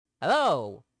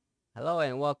Hello, hello,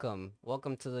 and welcome.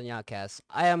 Welcome to the Nyaacast.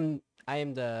 I am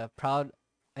the proud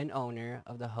and owner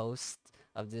of the host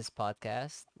of this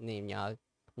podcast named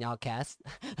Nyaacast.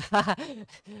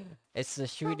 It's a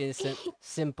sweet and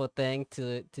simple thing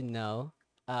to know.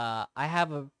 I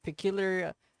have a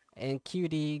peculiar and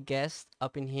cutie guest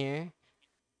up in here.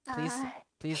 Please, Uh,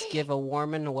 please give a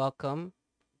warm and welcome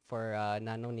for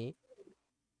Nano Nii.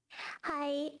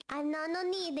 Hi, I'm Nano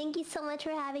Nii. Thank you so much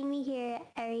for having me here,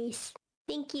 Aries.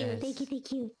 Thank you, thank you, It's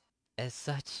thank you.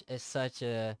 it's such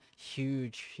a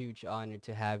huge honor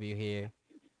to have you here.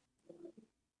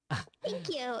 Thank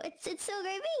you. It's so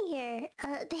great being here.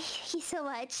 Thank you so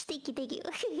much. Thank you, thank you.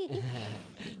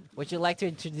 Would you like to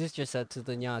introduce yourself to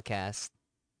the Nyaacast?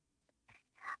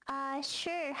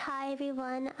 Sure. Hi,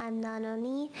 everyone. I'm Nano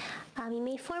Nii. You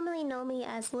may formerly know me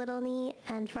as Little Nii,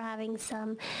 and for having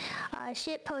some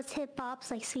shit post hip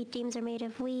bops like Sweet Dreams Are Made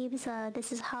of Weebs,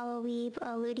 This Is Hollow Weeb,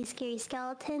 Ludi Scary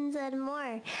Skeletons, and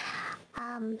more.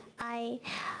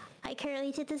 I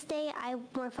currently to this day I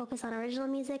more focus on original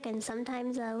music and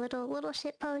sometimes a little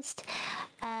shit post.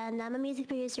 And I'm a music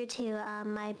producer too.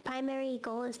 My primary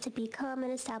goal is to become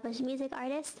an established music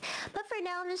artist, but for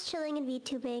now I'm just chilling and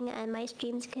VTubing, and my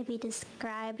streams could be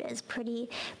described as pretty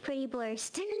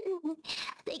blurst.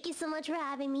 Thank you so much for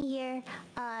having me here.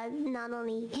 Not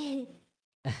only.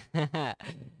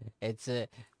 it's a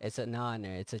it's an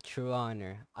honor. It's a true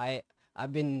honor.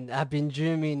 I've been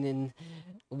dreaming and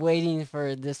waiting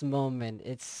for this moment.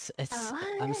 It's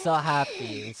I'm Oh. so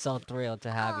happy and so thrilled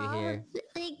to have you Oh, here.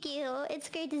 thank you. It's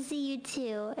great to see you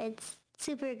too. It's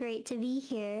super great to be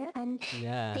here. And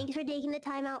Yeah. thanks for taking the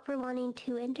time out for wanting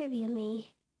to interview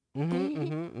me.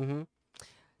 Mhm.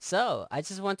 So I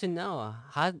just want to know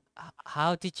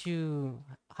how did you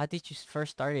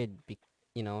first started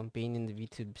being in the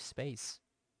YouTube space?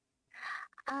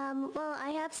 Well, I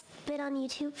have been on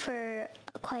YouTube for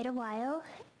quite a while,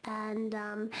 and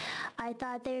I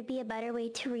thought there would be a better way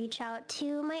to reach out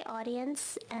to my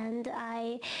audience, and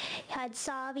I had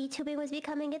saw VTubing was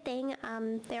becoming a thing.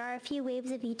 There are a few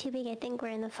waves of VTubing. I think we're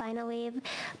in the final wave,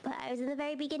 but I was in the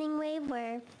very beginning wave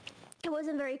where it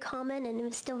wasn't very common and it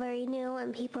was still very new,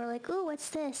 and people were like, "Ooh, what's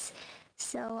this?"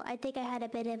 So I think I had a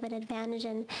bit of an advantage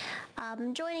in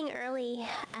joining early,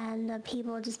 and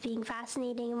people just being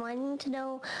fascinating and wanting to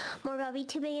know more about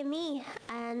VTubing and me.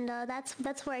 And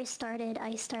that's where I started.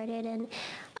 I started in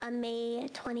May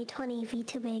 2020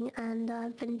 VTubing, and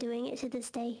I've been doing it to this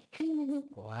day.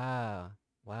 Wow.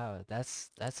 Wow,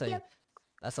 Yep.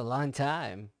 that's a long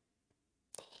time.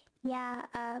 Yeah.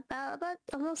 About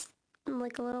almost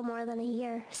like a little more than a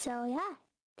year. So yeah.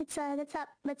 That's up.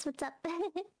 That's what's up.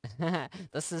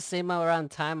 That's the same around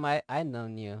time I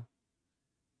known you.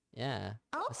 Yeah.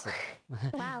 Oh, That's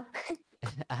a, wow.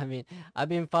 I mean, I've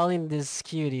been following this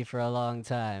cutie for a long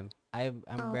time. I'm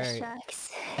Oh, very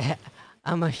shucks.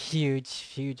 I'm a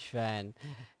huge fan.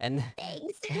 And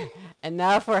Thanks. and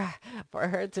now for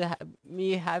her to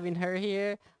me having her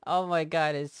here, oh my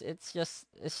god, it's just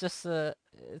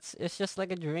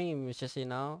like a dream. It's just,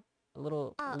 a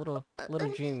little Uh, little uh, little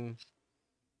dream.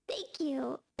 Thank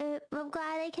you. I'm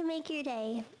glad I can make your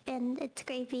day, and it's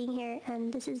great being here.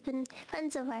 And this has been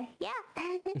fun so far. Yeah.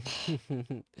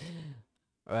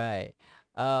 Right.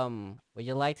 Would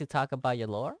you like to talk about your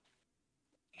lore?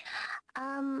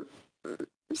 um,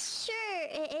 sure.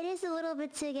 It is a little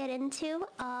bit to get into.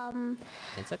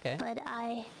 It's okay. But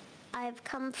I've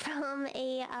come from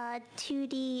a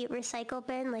 2D recycle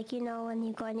bin, like when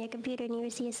you go on your computer and you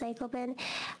see a cycle bin.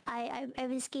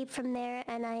 I've escaped from there,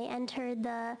 and I entered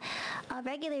the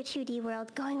regular 2D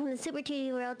world, going from the super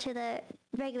 2D world to the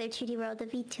regular 2D world, the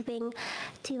VTubing,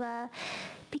 to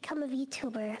become a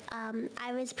VTuber.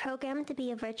 I was programmed to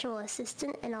be a virtual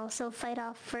assistant and also fight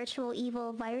off virtual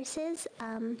evil viruses.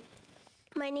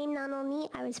 My name Nano Nii,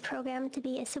 I was programmed to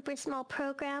be a super small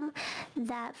program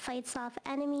that fights off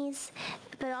enemies,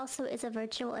 but also is a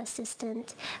virtual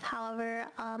assistant. However,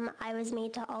 I was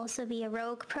made to also be a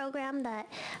rogue program that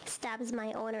stabs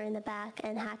my owner in the back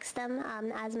and hacks them,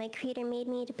 as my creator made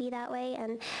me to be that way.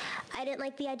 And I didn't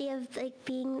like the idea of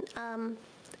being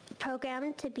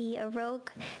programmed to be a rogue,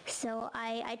 so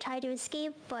I tried to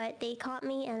escape, but they caught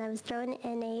me and I was thrown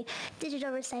in a digital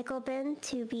recycle bin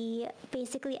to be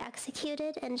basically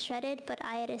executed and shredded, but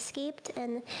I had escaped,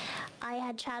 and I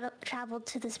had traveled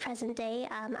to this present day.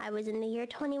 I was in the year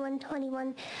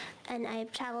 2121, and I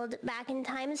traveled back in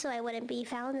time so I wouldn't be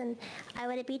found and I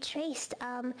wouldn't be traced.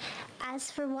 As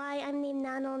for why I'm named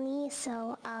Nano Nii,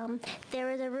 so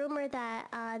there was a rumor that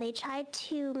they tried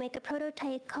to make a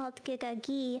prototype called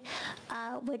Gigagi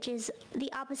which is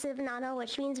the opposite of nano,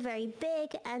 which means very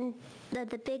big, and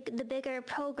the bigger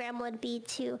program would be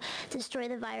to destroy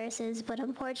the viruses, but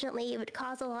unfortunately it would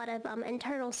cause a lot of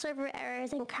internal server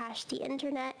errors and crash the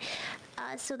internet.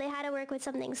 So they had to work with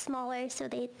something smaller. So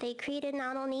they created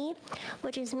Nano Nii,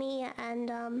 which is me, and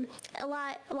a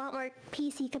lot more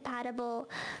PC compatible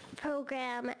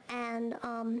program. And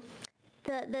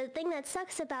the thing that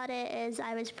sucks about it is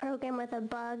I was programmed with a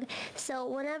bug. So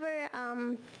whenever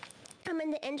I'm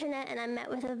in the internet and I'm met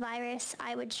with a virus,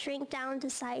 I would shrink down to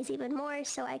size even more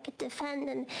so I could defend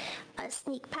and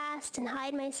sneak past and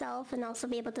hide myself and also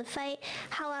be able to fight.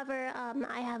 However,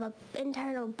 I have an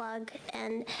internal bug,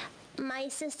 and my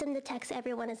system detects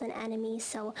everyone as an enemy,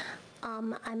 so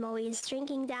I'm always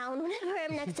shrinking down whenever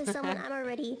I'm next to someone.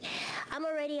 I'm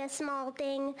already a small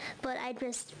thing, but I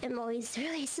just am always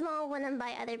really small when I'm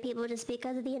by other people, just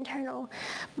because of the internal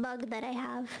bug that I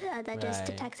have that just Right.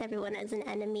 detects everyone as an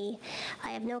enemy.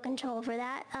 I have no control over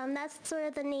that. That's sort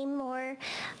of the name lore.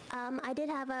 I did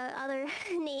have a other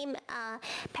name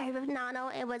paired with Nano.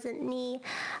 It wasn't Nii.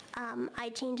 I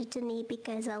changed it to Nii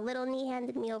because Little Nii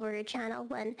handed me over her channel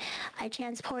when I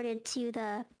transported to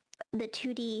the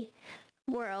 2D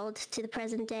world to the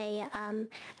present day.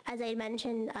 As I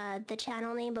mentioned, the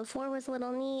channel name before was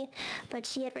Little Nii, but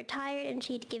she had retired and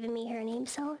she'd given me her name,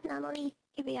 so Nano Nii.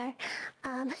 Here we are.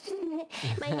 Um,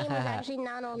 my name was actually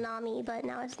Nano Nami, but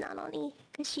now it's Nano Nii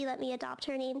because she let me adopt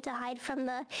her name to hide from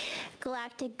the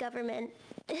galactic government.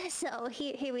 So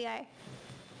here we are.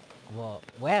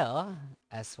 Well,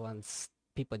 as once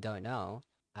people don't know,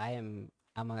 I'm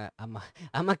a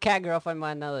I'm a catgirl from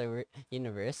another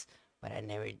universe, but I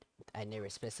never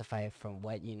specify from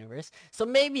what universe. So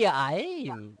maybe I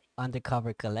am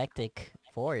undercover galactic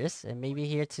force and maybe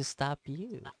here to stop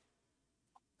you.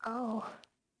 Oh,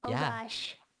 oh Yeah.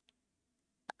 gosh.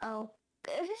 Oh.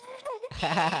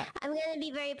 I'm gonna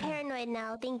be very paranoid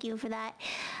now. Thank you for that.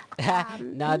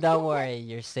 Um, No, don't worry.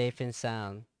 You're safe and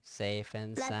sound. Safe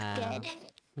and that's good.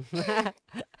 sound.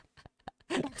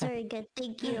 That's very good.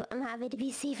 Thank you. I'm happy to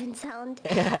be safe and sound.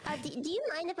 Do you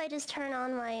mind if I just turn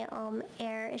on my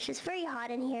air? It's just very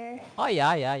hot in here. Oh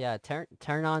yeah, yeah, yeah.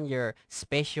 Turn on your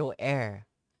spatial air.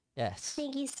 Yes.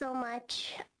 Thank you so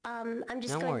much. I'm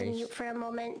just No going to mute worries. for a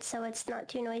moment so it's not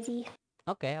too noisy.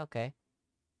 Okay, okay.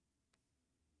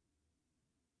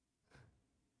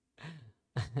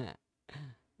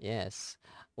 Yes.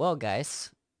 Well,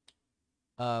 guys,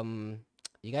 um,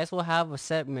 you guys will have a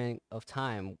segment of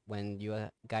time when you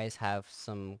guys have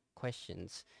some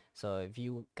questions. So if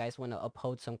you guys want to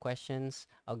uphold some questions,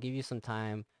 I'll give you some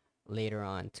time later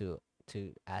on to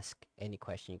ask any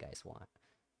question you guys want.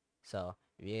 So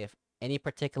if you have any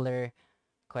particular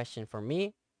question for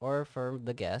me or for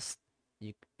the guest,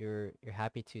 you're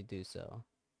happy to do so.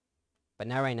 But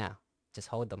not right now. Just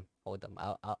hold them. Hold them.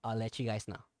 I'll let you guys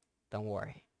know. Don't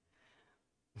worry.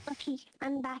 Okay,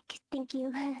 I'm back. Thank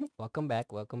you. Welcome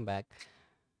back. Welcome back.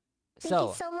 Thank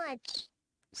you So, so much.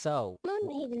 so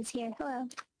Moonhaven's here. Hello.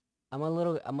 I'm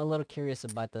a little curious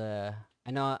about the.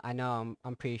 I know.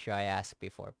 I'm pretty sure I asked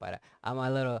before, but I'm a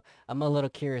little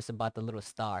curious about the little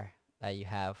star that you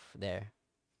have there.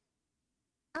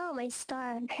 Oh, my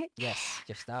star. Yes,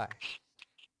 your star.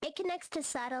 It connects to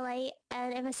satellite,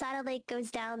 and if a satellite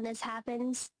goes down, this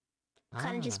happens.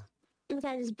 Kind of just, Ah, I'm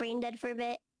kind of just brain dead for a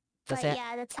bit. does But it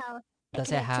yeah, that's how I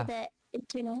does it connect to have the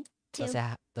internet too.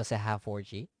 does it have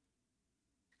 4G?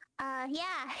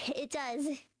 Yeah, it does.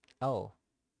 Oh,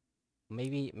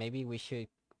 maybe we should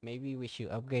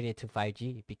upgrade it to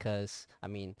 5G because I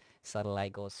mean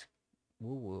satellite goes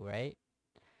woo woo, right?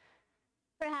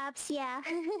 Perhaps, yeah.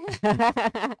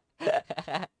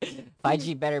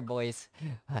 5G better, boys.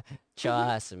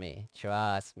 Trust me,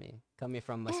 trust me. Coming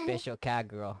from a special cat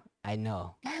girl, I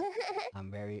know.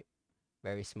 I'm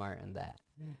very smart on that.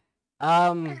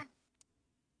 Um,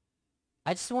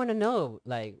 I just want to know,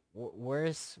 like,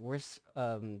 where's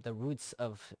the roots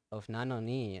of Nano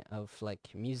Nii, of like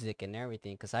music and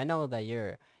everything? Cause I know that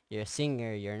you're a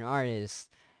singer, you're an artist,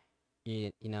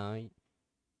 you know,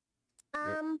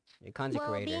 you're um, you're a content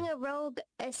well, being creator. a rogue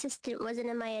assistant wasn't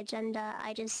in my agenda.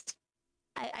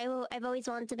 I've always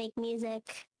wanted to make music,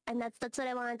 and that's what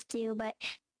I wanted to do. But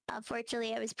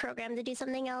fortunately, I was programmed to do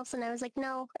something else, and I was like,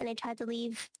 no, and I tried to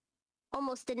leave.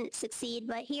 Almost didn't succeed,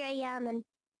 but here I am, and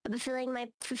I'm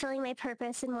fulfilling my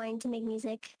purpose and wanting to make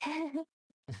music.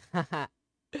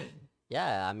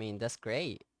 Yeah, I mean that's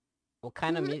great. What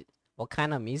kind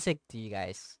of music do you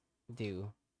guys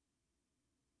do?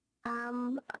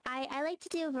 I like to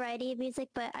do a variety of music,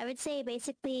 but I would say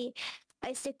basically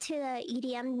I stick to the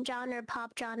EDM genre,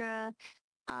 pop genre,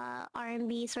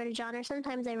 R&B sort of genre.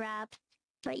 Sometimes I rap.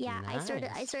 But yeah, I Nice.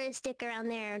 sort of stick around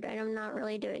there, and I'm not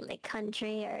really doing like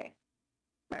country or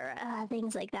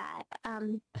things like that.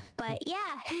 But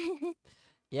yeah.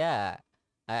 Yeah,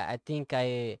 I think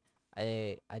I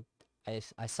I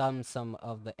I saw some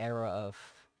of the era of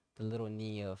the little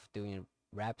knee of doing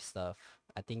rap stuff.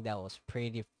 I think that was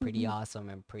pretty Mhm. awesome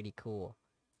and pretty cool.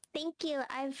 Thank you.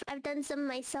 I've done some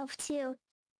myself too,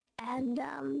 and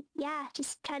yeah,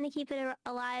 just trying to keep it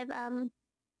alive.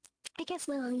 I guess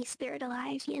little spirit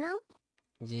alive, you know.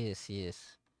 Yes,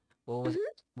 yes. What was Hmm.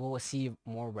 Will we see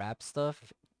more rap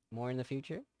stuff more in the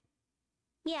future?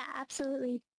 Yeah,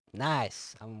 absolutely.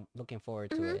 Nice. I'm looking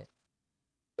forward to Hmm. it.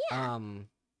 Yeah. Um,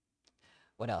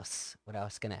 what else? What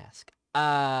else can I ask?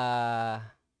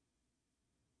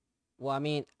 Well, I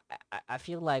mean, I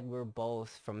feel like we're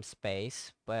both from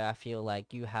space, but I feel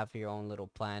like you have your own little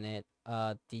planet.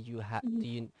 Mhm. Do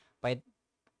you by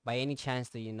by any chance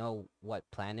do you know what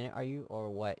planet are you or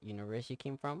what universe you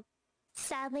came from?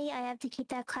 Sadly, I have to keep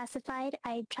that classified.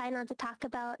 I try not to talk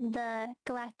about the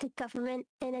galactic government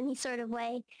in any sort of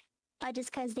way,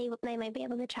 just because they might be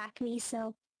able to track me.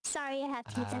 So sorry, I have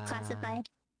to keep that Ah, classified.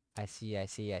 I see.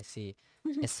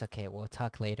 It's okay. We'll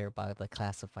talk later about the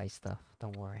classified stuff.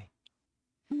 Don't worry.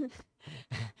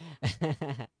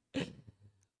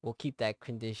 We'll keep that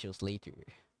credentials later.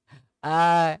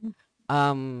 Uh,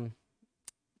 um.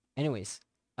 Anyways,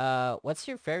 what's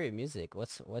your favorite music?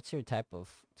 What's your type of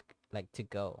like to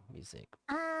go music?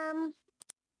 um,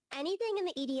 Anything in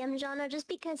the EDM genre, just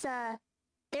because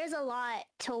there's a lot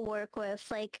to work with.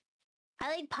 Like I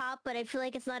like pop, but I feel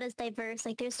like it's not as diverse.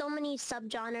 Like there's so many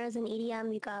subgenres in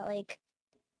EDM. You got like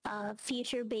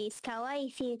future bass,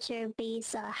 kawaii future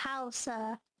bass, house,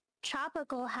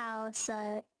 tropical house,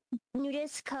 new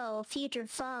disco, future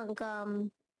funk.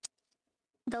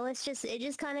 The list just it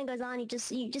just kind of goes on. You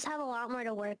just have a lot more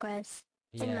to work with,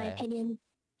 in my Yeah, opinion.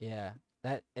 yeah.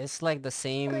 That it's like the Good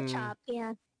same. chop,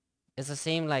 yeah. It's the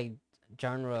same like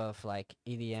genre of like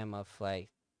EDM of like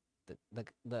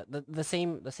the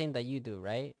same that you do,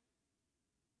 right?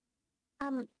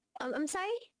 Um, I'm sorry.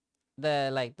 The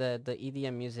like the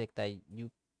EDM music that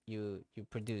you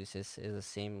produce is the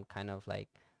same kind of like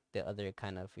the other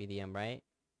kind of EDM, right?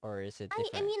 Or is it I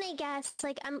different? mean, I guess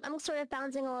like I'm sort of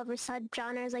bouncing all over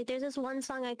subgenres. Like there's this one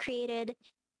song I created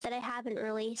that I haven't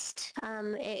released.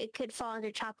 It could fall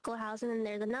under tropical house, and then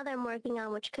there's another I'm working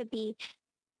on, which could be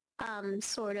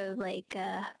sort of like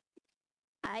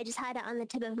I just had it on the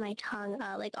tip of my tongue,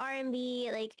 like R&B,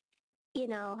 like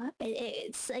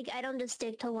it's like I don't just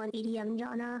stick to one EDM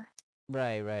genre.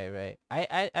 Right.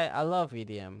 I love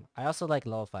EDM. I also like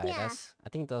lo-fi. Yeah, That's I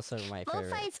think those are my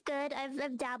favorite. lo-fi's good.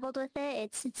 I've dabbled with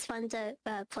it. It's fun to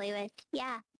play with.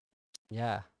 Yeah,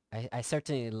 Yeah, I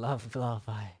certainly love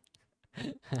lo-fi.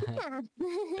 yeah.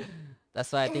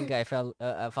 That's why I think I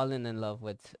fallen in love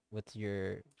with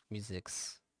your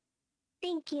musics.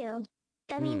 Thank you.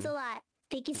 That means Mm. a lot.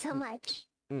 Thank you so Mm, much.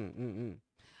 mm.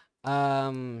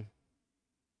 Um,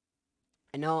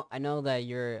 I know that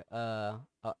you're a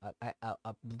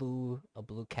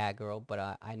blue cat girl,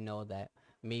 but I know that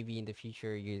maybe in the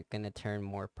future you're gonna turn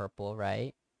more purple,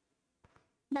 right?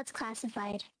 That's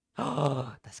classified.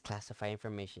 Oh, that's classified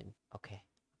information. Okay.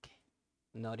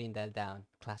 Noting that down.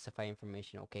 Classified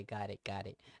information. Okay, got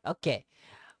it. Okay.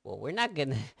 Well, we're not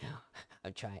gonna.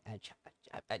 I'm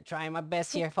trying my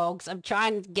best here, folks. I'm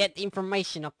trying to get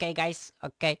information. Okay, guys.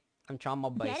 Okay, I'm trying my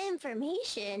Get best.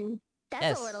 information.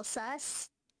 That's a little Yes, sus.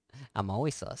 I'm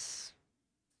always sus.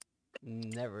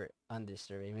 Never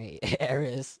underestimate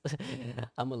Aries.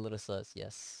 I'm a little sus.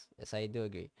 Yes, I do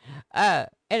agree.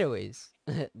 Anyways,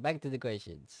 back to the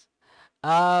questions.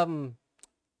 Um,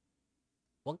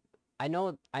 Well, I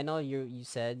know you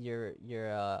said you're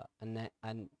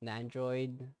an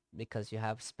android because you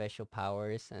have special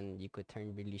powers and you could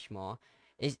turn really small.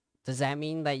 Is Does that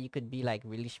mean that you could be like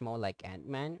really small like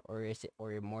Ant-Man, or is it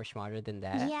or more smarter than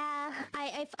that? Yeah,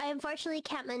 I unfortunately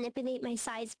can't manipulate my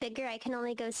size bigger. I can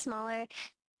only go smaller,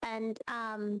 and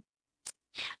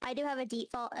I do have a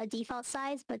default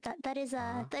size, but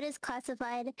Uh-huh. that is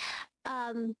classified.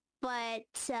 But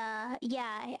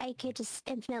yeah, I could just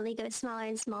infinitely go smaller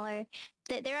and smaller.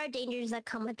 There are dangers that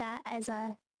come with that. As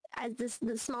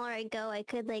the smaller I go, I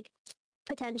could like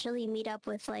potentially meet up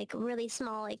with like really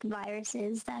small like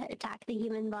viruses that attack the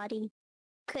human body.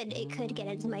 Could get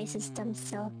into my system.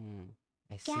 So Mm,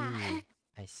 I yeah.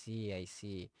 see. I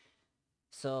see.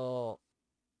 So,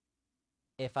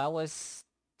 if I was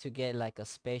to get like a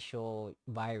special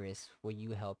virus, will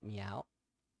you help me out?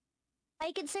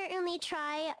 I could certainly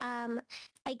try.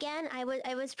 Again, I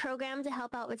was programmed to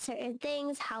help out with certain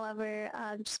things. However,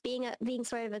 just being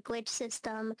sort of a glitch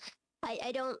system,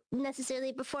 I don't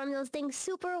necessarily perform those things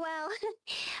super well.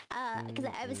 Because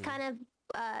I was Mm-mm. kind of,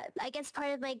 I guess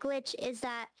part of my glitch is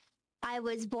that I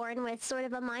was born with sort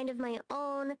of a mind of my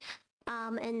own.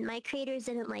 And my creators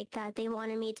didn't like that. They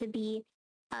wanted me to be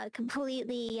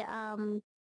completely,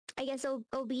 I guess,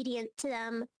 obedient to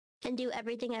them and do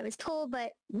everything I was told.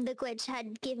 But the glitch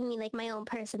had given me like my own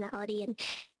personality, and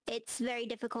it's very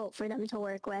difficult for them to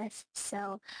work with.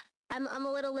 So I'm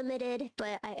a little limited,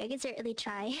 but I can certainly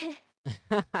try.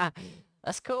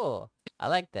 That's cool. I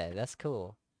like that. That's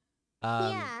cool.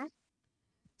 Um, Yeah.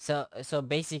 so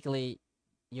basically,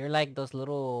 you're like those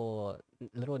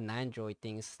little Nandroid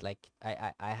things. Like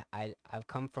I've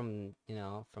come from,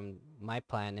 from my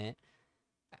planet.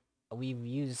 We've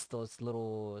used those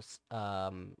little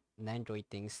Nandroid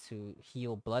things to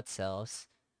heal blood cells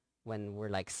when we're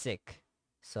like sick.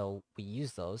 So we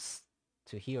use those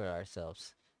to heal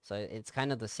ourselves. So it's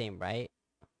kind of the same, right?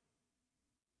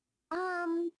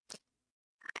 Um,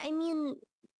 I mean,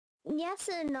 yes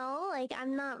and no. Like,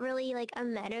 I'm not really like a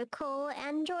medical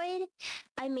android.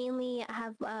 I mainly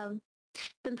have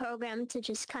been programmed to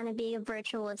just kind of be a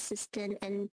virtual assistant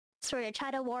and sort of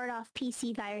try to ward off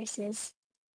PC viruses.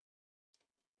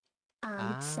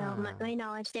 So Ah, my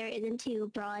knowledge there isn't too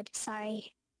broad.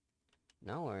 Sorry.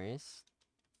 no worries.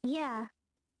 Yeah.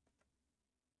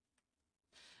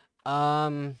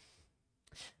 Um,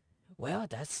 well,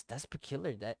 that's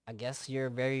peculiar. That I guess you're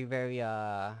very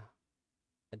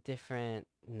a different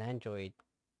Android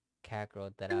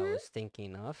catgirl that I Mhm. was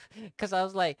thinking of. Cause I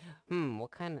was like,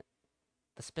 what kind of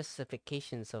the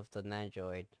specifications of the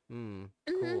Android? Mhm.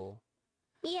 Cool.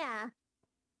 Yeah.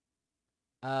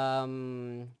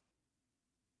 Um,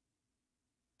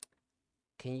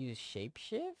 can you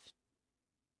shapeshift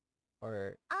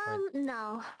or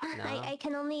No. no? I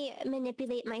can only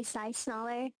manipulate my size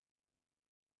smaller.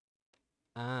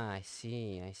 Ah, I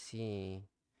see. I see.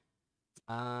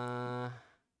 Uh,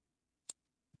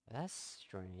 that's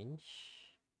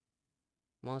strange.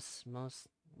 Most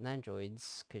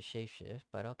androids could shapeshift,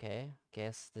 but okay.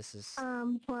 Guess this is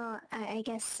Well, I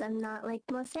guess I'm not like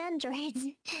most androids.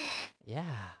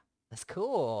 yeah. That's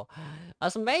cool.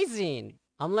 That's amazing.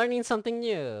 I'm learning something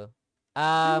new.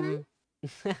 Mhm. Um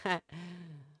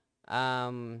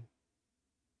um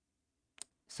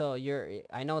so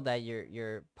I know that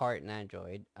you're part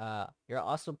android. You're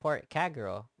also part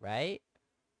catgirl, right?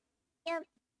 Yep.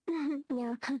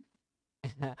 Yeah.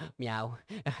 Meow.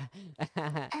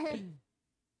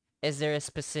 Is there a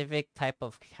specific type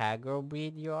of catgirl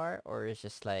breed you are, or is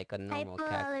just like a normal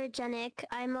cat? Hypoallergenic.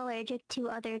 I'm allergic to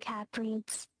other cat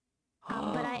breeds.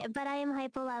 But I am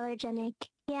hypoallergenic.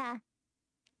 Yeah.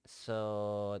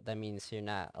 So that means you're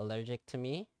not allergic to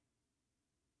me?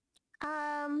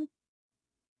 Um.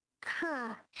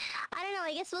 Huh. I don't know.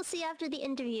 I guess we'll see after the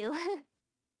interview.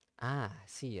 Ah, I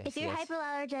see, I If see, you're I see.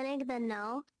 hypoallergenic, then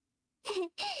no.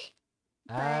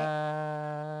 But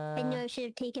I Uh, knew I should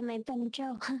have taken my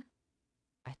Benadryl.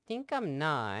 I think I'm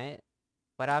not,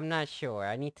 but I'm not sure.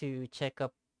 I need to check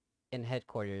up in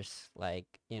headquarters,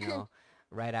 like,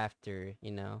 right after,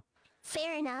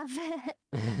 Fair enough.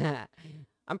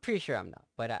 I'm pretty sure I'm not,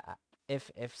 but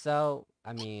if so,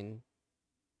 I mean,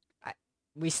 I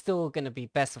we still gonna be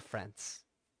best of friends.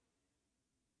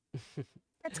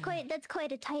 That's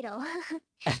quite a title.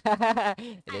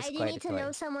 It is I do quite a need to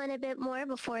know toy. someone a bit more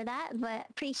before that, but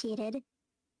appreciated.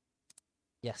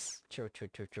 Yes, true, true,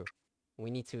 true, true. We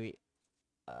need to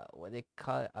what they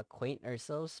call it, acquaint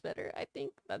ourselves better. I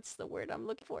think that's the word I'm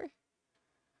looking for.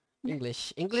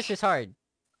 English is hard.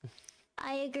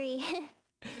 I agree.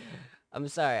 I'm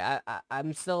sorry.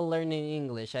 I'm still learning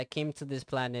English. I came to this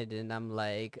planet and I'm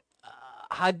like,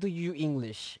 how do you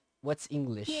English? What's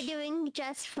You're English? doing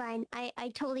just fine. I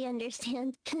totally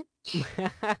understand.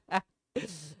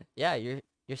 Yeah,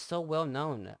 you're so well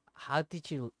known. How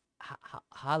did you?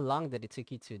 How long did it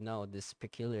take you to know this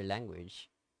peculiar language?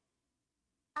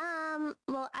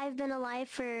 Well, I've been alive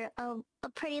for a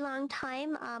pretty long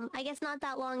time. I guess not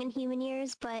that long in human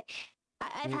years, but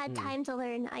I've had Mm-mm. time to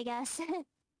learn, I guess.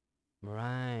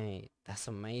 Right. That's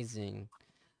amazing.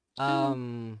 Mm,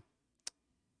 Um,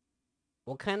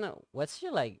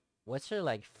 what's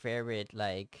your favorite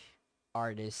like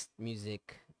artist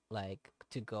music like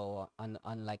to go on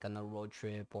like on a road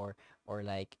trip or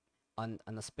like on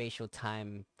a spatial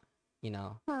time,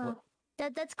 huh.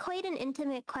 what That's quite an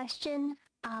intimate question.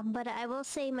 But I will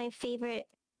say my favorite.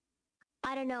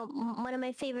 I don't know. One of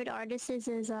my favorite artists is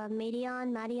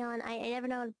Madion. I never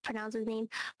know how to pronounce his name.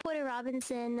 Porter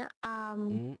Robinson.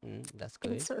 that's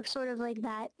And good. sort of like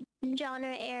that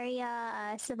genre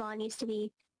area. Savon used to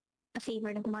be a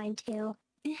favorite of mine too.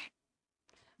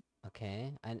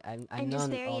 Okay. I I'm just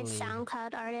know very a only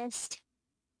SoundCloud artist.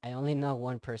 I only know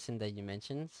one person that you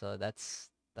mentioned, so that's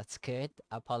good.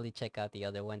 I'll probably check out the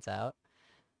other ones out.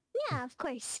 Yeah, of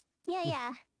course. Yeah,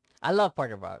 yeah. I love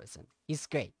Porter Robinson. He's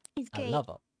great. He's I great. love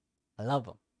him. I love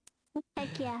him.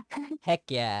 Heck yeah. Heck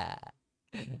yeah.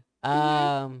 Mhm.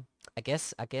 Um, I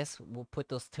guess we'll put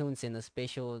those tunes in the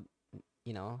spatial,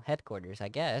 headquarters. I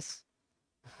guess.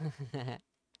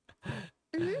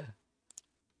 Mhm.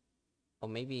 Or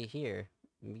maybe here,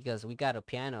 because we got a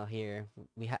piano here.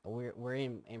 We're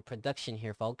in production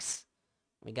here, folks.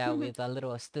 We got a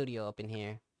little studio up in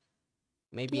here.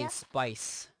 Maybe in Yep.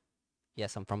 Spice.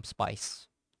 Yes, I'm from Spice.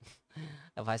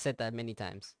 Have I said that many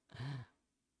times?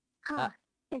 Uh, Huh.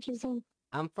 Interesting.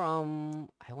 I'm from.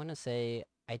 I want to say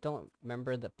I don't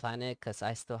remember the planet because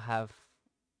I still have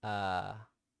uh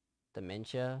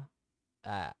dementia.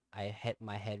 I hit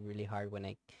my head really hard when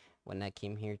I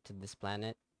came here to this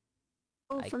planet.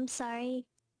 I Oof, I'm sorry.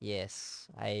 Yes,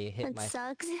 I hit That my.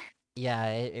 sucks. Yeah,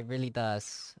 it really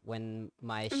does. When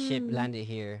my ship Mm, landed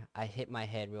here, I hit my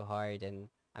head real hard, and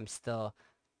I'm still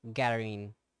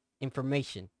gathering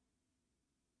information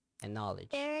and knowledge.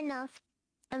 fair enough.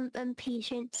 I'm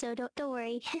patient, so don't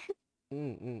worry.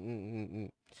 Mm, mm, mm, mm, mm.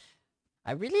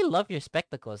 I really love your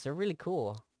spectacles. They're really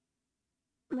cool.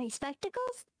 My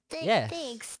spectacles? Yes,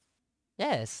 Thanks.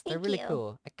 yes, they're Thank really you.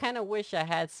 cool. I kind of wish I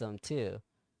had some too.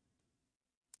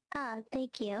 Ah,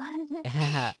 thank you.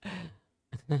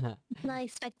 Not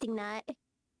expecting that.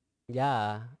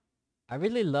 Yeah, I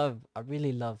really love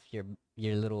your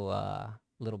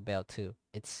little bell too.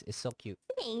 It's so cute.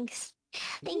 Thanks.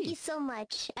 Thank you Jeez. so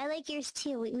much. I like yours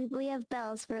too. We have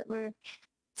bells. We're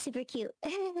super cute.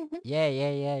 Yeah,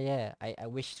 yeah, yeah, yeah. I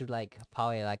wish to like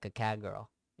probably like a cat girl,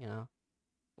 you know?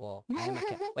 Well, I am a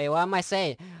cat. Wait, what am I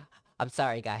saying? I'm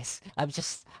sorry, guys.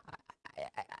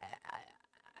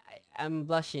 I'm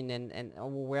blushing and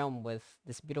overwhelmed with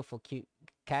this beautiful, cute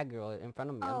cat girl in front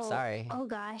of me. I'm Oh, sorry. oh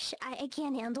gosh. I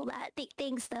can't handle that.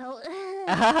 Thanks though.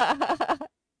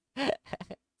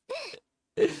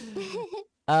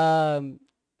 um,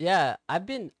 yeah, I've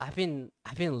been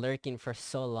lurking for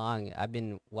so long. I've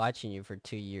been watching you for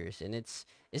 2 years, and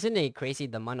isn't it crazy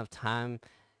the amount of time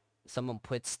someone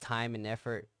puts time and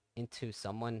effort into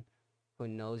someone who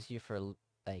knows you for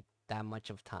like that much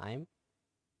of time.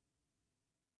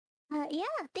 Yeah,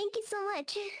 thank you so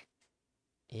much.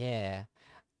 Yeah.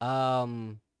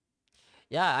 Um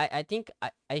yeah, I think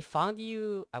I found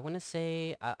you. I want to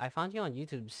say I found you on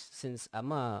YouTube since I'm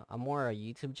more a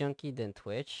YouTube junkie than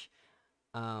Twitch.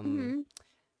 Um Hmm.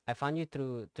 I found you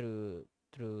through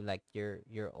like your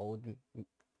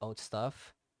old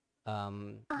stuff.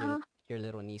 Your Uh-huh.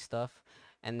 little knee stuff.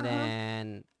 And Uh-huh.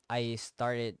 then I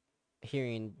started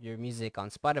hearing your music on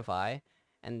Spotify,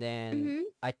 and then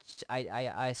Hmm.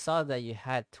 I saw that you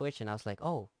had Twitch, and I was like,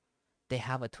 "Oh, they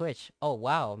have a Twitch. Oh,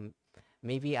 wow.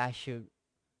 Maybe I should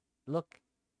look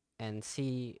and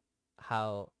see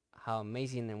how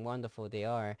amazing and wonderful they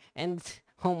are." And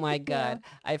oh my Yeah. God,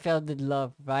 I fell in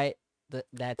love right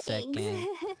that Thanks. second.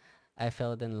 I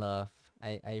fell in love.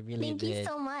 I really Thank you did.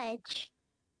 so much.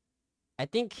 I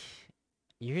think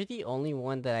you're the only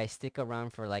one that I stick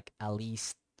around for like at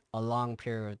least a long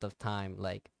period of time.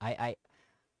 Like I,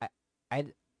 I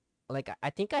like I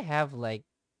think I have like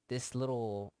this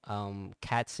little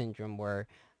cat syndrome where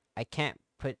I can't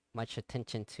put much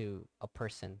attention to a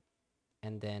person,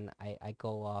 and then I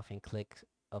go off and click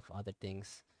of other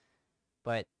things.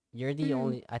 But you're the Mm.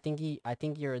 only I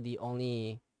think you're the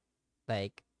only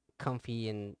like comfy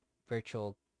and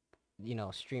virtual,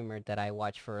 streamer that I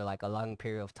watch for like a long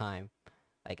period of time.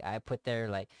 Like I put there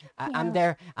like I'm Yeah.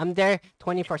 there. I'm there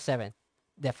 24/7.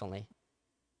 Definitely.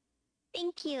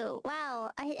 Thank you.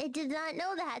 Wow. I did not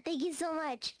know that. Thank you so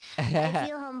much. I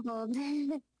feel humbled.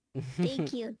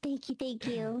 Thank you. Thank you. Thank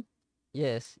you.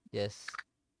 Yes, yes.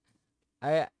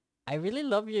 I I really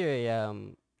love your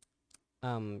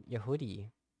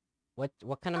hoodie.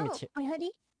 What kind of Oh, material? my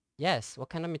hoodie? Yes, what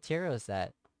kind of material is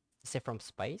that? Is it from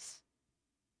Spice?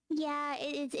 Yeah,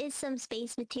 it's some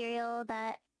space material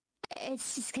that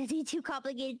it's just gonna be too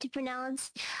complicated to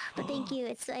pronounce. But thank you.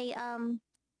 It's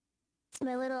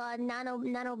my little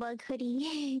nano bug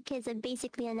hoodie because I'm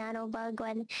basically a nano bug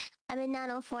when I'm in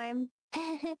nano form.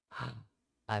 Thank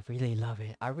I really love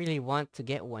it. I really want to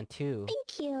get one too.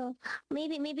 you.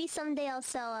 Maybe someday I'll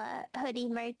sell a hoodie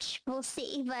merch. We'll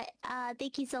see. But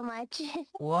thank you so much.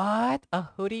 What? A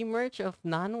hoodie merch of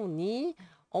Nano Nii?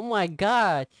 Oh my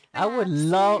god. Perhaps.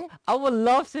 I would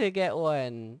love to get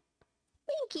one.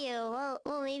 Thank you.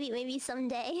 Well, maybe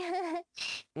someday.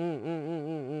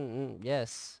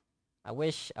 Yes. I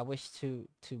wish to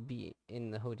be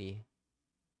in the hoodie.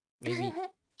 Maybe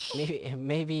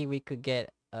maybe we could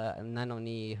get a Nano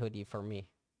Nii hoodie for me.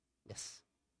 Yes.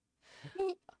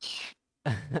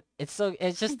 It's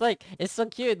just like it's so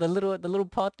cute. The little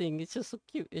paw thing. It's just so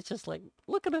cute. It's just like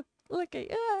look at it. Look at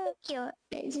Cute.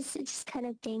 It just kind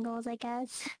of dangles, I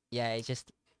guess. yeah. It's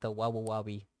just the wobble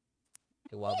wobby,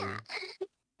 the wobbly.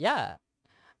 Yeah.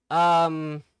 Yeah.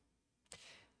 Um.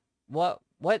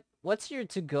 What's your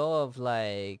to go of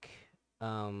like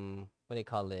what do you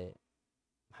call it?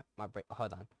 My brain.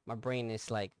 Hold on. My brain is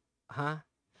like, huh?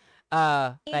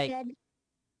 You're Like good.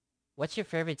 what's your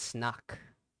favorite snack?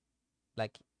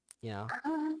 Like, you know.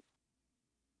 Um,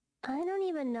 I don't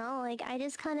even know. Like, I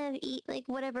just kind of eat like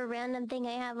whatever random thing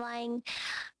I have lying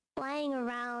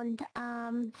around.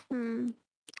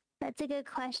 That's a good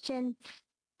question.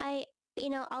 I,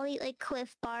 I'll eat like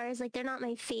Cliff bars. Like, they're not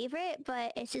my favorite,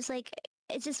 but it's just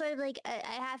sort of like I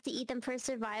have to eat them for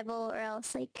survival, or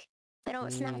else like if I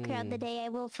don't snack throughout the Mm. day, I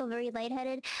will feel very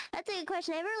lightheaded. That's a good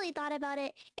question. I haven't really thought about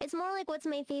it. It's more like what's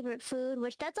my favorite food,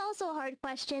 which that's also a hard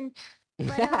question.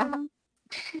 But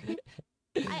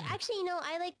I actually,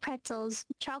 I like pretzels,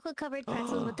 chocolate covered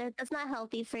pretzels, but that's not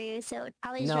healthy for you. So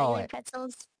probably just No, regular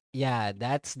pretzels. yeah,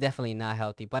 that's definitely not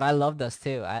healthy. But I love those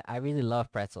too. I really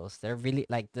love pretzels. They're really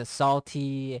like the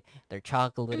salty, they're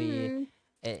chocolatey. Mm,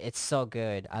 It's so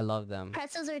good. I love them.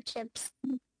 pretzels or chips,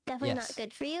 definitely not Yes.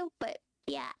 good for you. But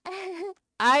yeah,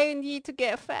 I need to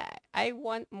get fat. I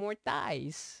want more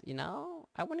thighs, you know?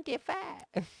 I want to get fat.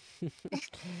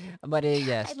 But I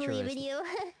yes, true. believe in you.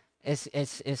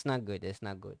 It's not good. It's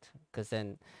not good. Cause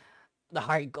then the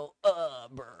heart go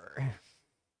brr.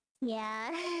 Yeah.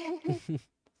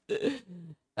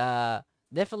 uh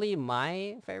Definitely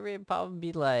my favorite probably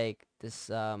be like this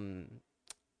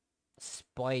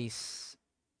spice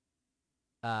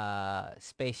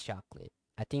space chocolate.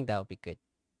 I think that would be good.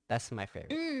 That's my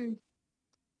favorite. Mm,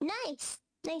 nice,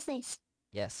 nice, nice,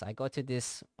 Yes, I go to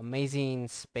this amazing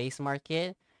space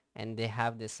market and they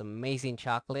have this amazing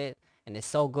chocolate and it's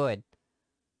so good.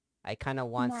 I kind of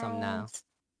want some now, nice.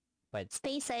 but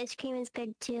Space ice cream is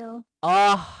good too.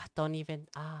 don't even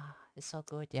it's so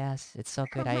good. Yes, it's so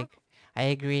good. I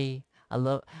agree.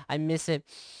 I miss it.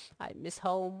 I miss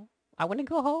home. I want to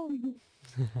go home.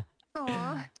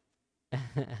 Aw.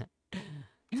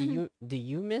 Do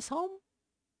you miss home?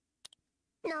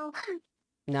 No,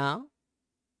 No?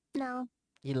 no.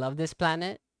 You love this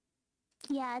planet?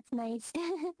 Yeah, it's nice.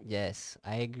 Yes,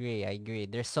 I agree. I agree.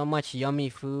 There's so much yummy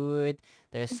food.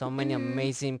 There's so many Mm,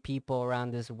 amazing people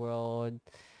around this world.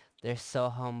 They're so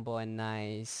humble and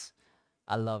nice.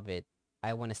 I love it.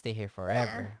 I want to stay here yeah.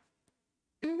 forever.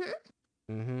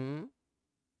 Mm-hmm. Mm-hmm.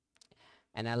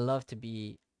 And I love to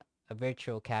be a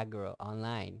virtual catgirl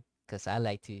online because I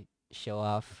like to show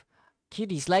off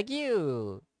cuties like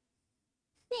you.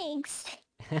 Thanks.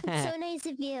 It's so nice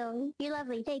of you. You're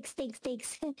lovely. Thanks, thanks,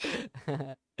 thanks.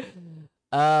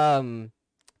 um,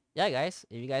 yeah, guys.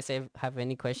 If you guys have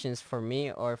any questions for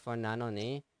me or for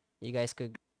Nanone, you guys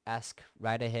could ask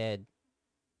right ahead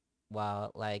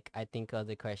while like I think of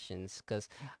the questions. Cause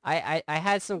I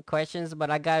had some questions,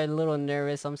 but I got a little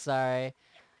nervous. I'm sorry.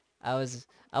 I was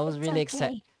It's really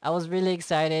excited. okay. I was really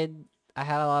excited. I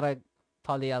had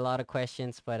probably a lot of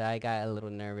questions, but I got a little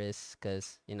nervous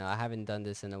because I haven't done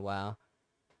this in a while.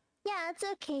 Yeah, it's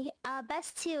okay.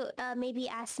 Best to maybe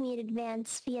ask me in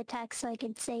advance via text so I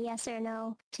could say yes or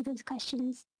no to those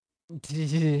questions.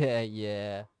 Yeah,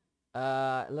 yeah.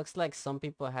 Looks like some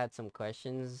people had some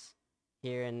questions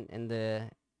here in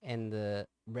the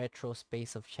retro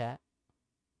space of chat.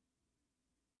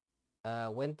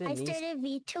 When I Denise started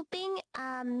VTubing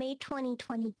May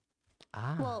 2020.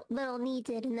 ah Well, Little Nee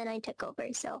did, and then I took over.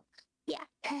 So, yeah.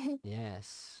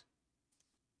 yes.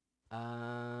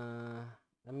 Uh,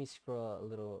 Let me scroll a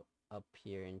little up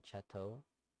here in Chateau.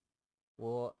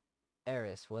 Well,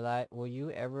 Eris, will you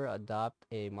ever adopt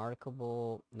a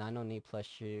markable Nano Nii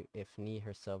plushie if Nee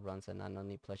herself runs a Nano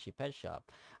Nii plushie pet shop?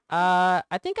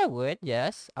 I think I would.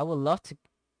 Yes, I would love to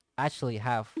actually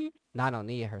have Nano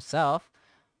Nii herself.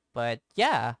 But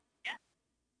yeah,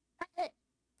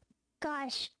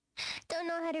 Gosh, don't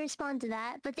know how to respond to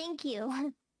that, but thank you.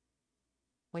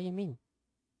 what do you mean?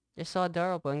 You're so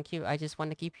adorable and cute. I just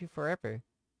want to keep you forever.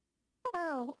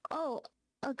 Oh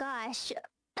gosh.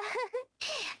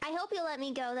 I hope you'll let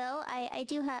me go though. I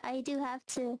do have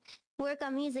to work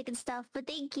on music and stuff, but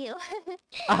thank you.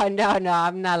 Oh no, no,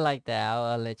 I'm not like that.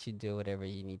 I'll let you do whatever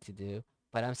you need to do.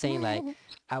 But I'm saying like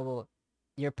I will.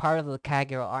 You're part of the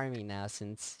Kagero army now,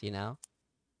 since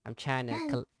I'm trying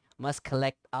to must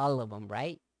collect all of them,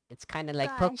 right? It's kind of like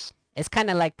Gosh. It's kind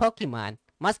of like Pokemon.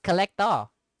 Must collect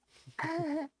all.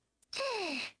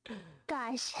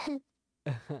 Gosh.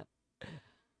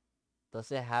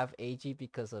 Does it have AG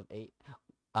because of a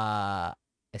uh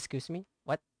excuse me?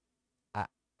 What? Uh,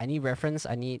 I need reference.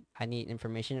 I need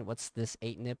information. What's this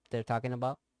 8 nip they're talking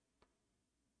about?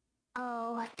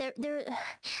 Oh, there.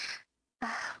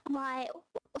 Why?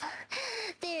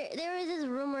 There was this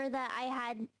rumor that I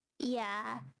had.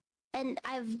 Yeah, and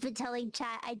I've been telling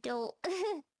chat I don't.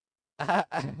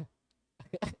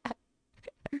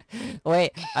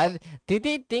 Wait, did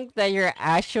they think that you're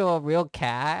actual real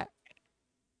cat?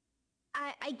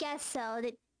 I guess so.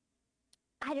 That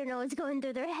I don't know what's going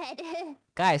through their head.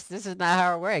 Guys, this is not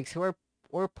how it works.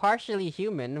 We're partially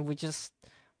human. We're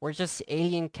just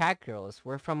alien cat girls.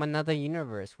 We're from another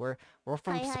universe. We're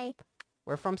from Hi hi.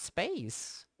 we're from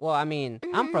space. Well, I mean,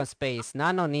 I'm Mhm. from space.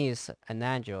 Nano Nii is an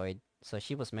android, so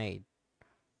she was made.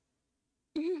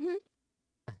 Mhm.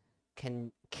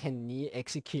 Can Nii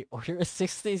execute Order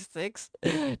 66?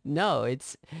 No,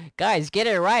 it's guys, get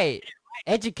it right.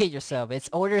 Educate yourself. It's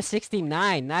Order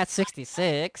 69, not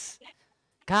 66.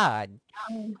 God,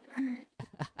 Um,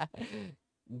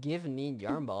 give Nii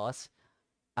yarn boss.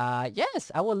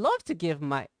 Yes, I would love to give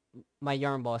my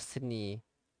yarn boss to Nii.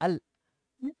 I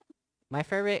my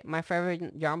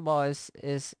favorite yarn ball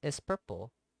is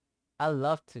purple. I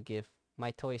love to give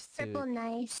my toys to Purple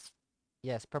nice.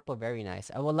 yes, purple very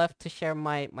nice. I would love to share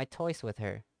my toys with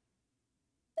her.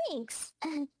 Thanks.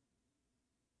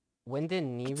 When did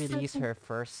Nii It's release something. her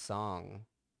first song?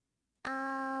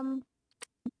 Um,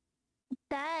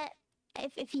 that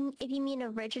if you mean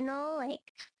original, like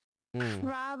Hmm.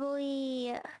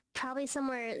 probably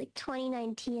somewhere like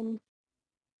 2019.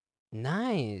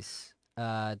 Nice.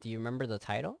 Do you remember the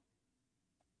title?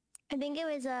 I think it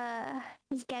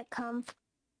was Get Comf.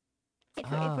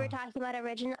 If we're Oh. talking about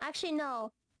original, actually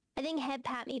no, I think Head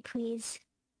Pat Me Please.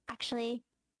 Actually,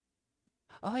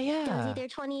 Oh it was yeah. either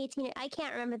 2018. I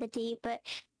can't remember the date, but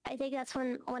I think that's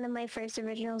when one of my first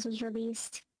originals was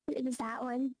released. It was that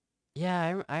one.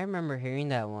 Yeah, I remember hearing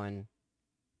that one.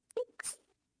 Thanks.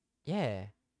 Yeah.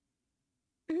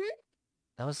 Hmm.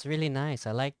 That was really nice.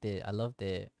 I liked it. I loved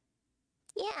it.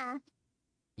 Yeah.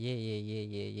 Yeah, yeah, yeah,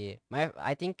 yeah, yeah.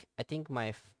 I think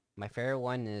my favorite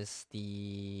one is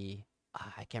the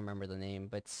I can't remember the name,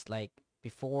 but it's like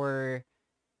before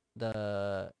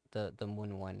the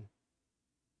moon one.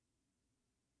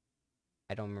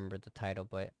 I don't remember the title,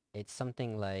 but it's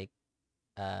something like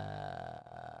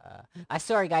I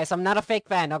sorry guys, I'm not a fake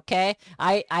fan, okay?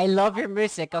 I love your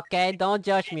music, okay? Don't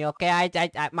judge me, okay? You're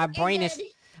good.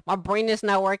 My brain is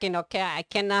not working, okay? I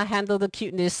cannot handle the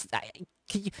cuteness.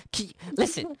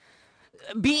 Listen,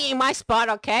 be in my spot,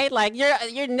 okay? Like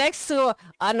you're next to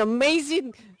an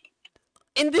amazing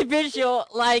individual.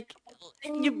 Like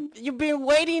Mm, you've been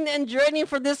waiting and dreading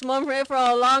for this moment for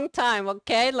a long time,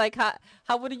 okay? Like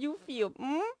how would you feel?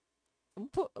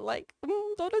 Like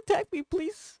don't attack me,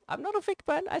 please. I'm not a fake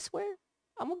fan. I swear.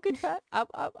 I'm a good fan.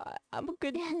 I'm a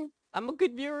good I'm a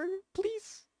good viewer.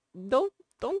 Please don't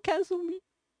cancel me.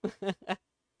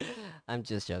 I'm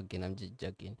just joking. I'm just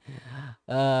joking.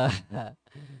 Uh,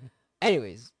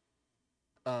 anyways,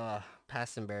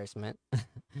 past embarrassment.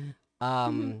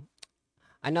 mhm. um,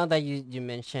 I know that you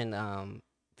mentioned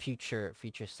future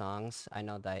songs. I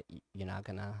know that you're not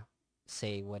gonna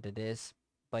say what it is,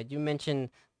 but you mentioned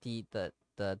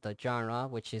the genre,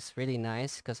 which is really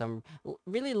nice because I'm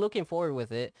really looking forward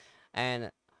with it,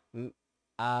 and mm,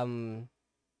 um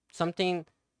something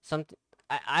something.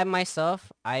 I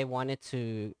myself I wanted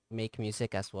to make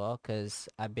music as well because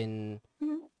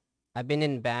Mhm. I've been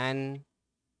in band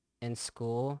in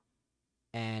school,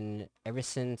 and ever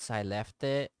since I left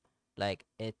it, like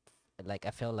it, like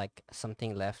I felt like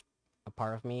something left a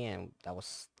part of me, and that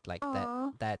was like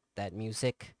Aw. that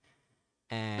music,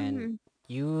 and Mhm.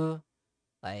 you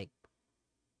like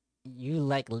you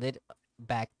like lit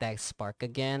back that spark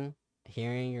again,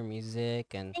 hearing your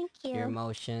music and Thank your you.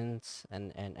 emotions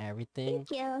and everything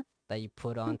Thank you. that you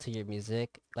put onto your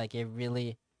music, like it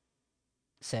really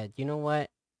said, you know what,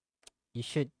 you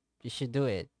should you should do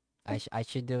it. I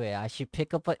should do it. I should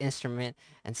pick up an instrument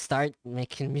and start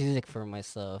making music for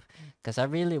myself. Cause I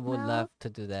really would love Well, to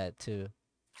do that too.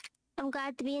 I'm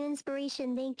glad to be an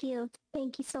inspiration. Thank you.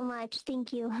 Thank you so much.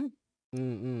 Thank you.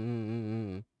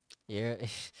 Mm. Yeah,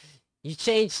 you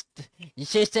changed. You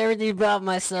changed everything about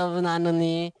myself, Nano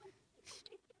Nii.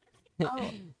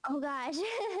 Oh, oh gosh.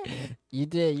 You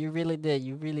did. You really did.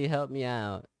 You really helped me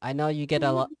out. I know you get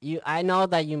a lot. I know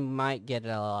that you might get it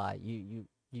a lot. You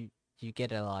you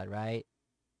get it a lot, right?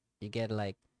 You get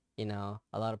like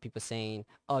a lot of people saying,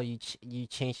 "Oh, you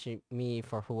changed me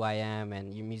for who I am,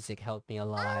 and your music helped me a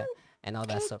lot, and all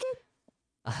that It stuff."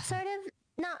 did sort of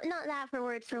not that for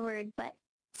word, but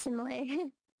similar.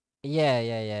 Yeah,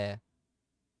 yeah, yeah.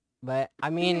 But I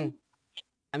mean,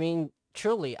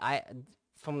 truly,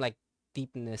 from like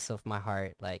deepness of my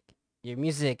heart, like your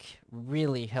music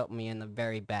really helped me in a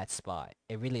very bad spot.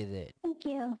 It really did. Thank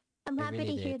you. I'm It happy really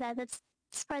to did. hear that. That's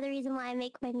part of the reason why I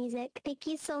make my music. Thank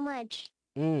you so much.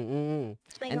 Mm, mm, mm.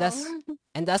 It's my And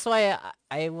goal. that's why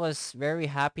I was very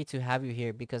happy to have you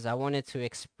here because I wanted to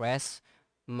express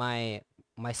my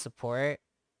my support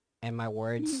and my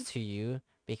words to you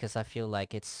because I feel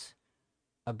like it's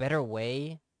a better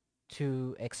way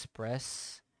to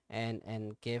express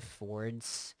and give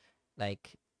words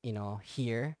like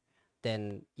here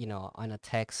than on a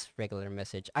text regular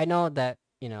message. I know that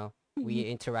we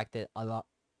interacted a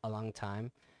long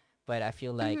time, but I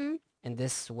feel like Mm-hmm. in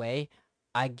this way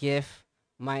I give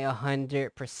my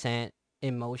 100%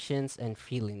 emotions and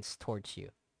feelings towards you,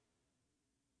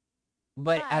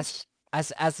 but Gosh.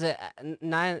 as a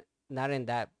not in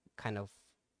that kind of,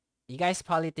 you guys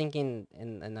probably thinking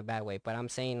in a bad way, but I'm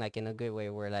saying like in a good way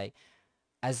where like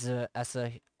as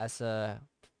a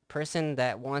person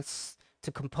that wants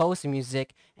to compose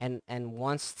music and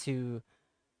wants to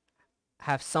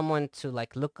have someone to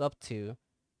like look up to.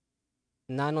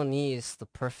 Nano Nii is the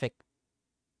perfect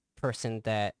person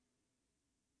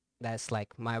that's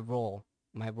like my role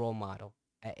model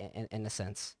in a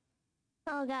sense.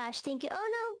 Oh gosh. Thank you. Oh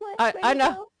no. What? Where'd I you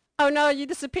know. go? Oh no, you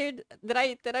disappeared. Did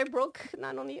I broke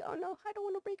Nano Nii? Oh no, I don't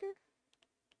want to break her.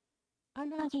 Oh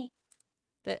no. Okay.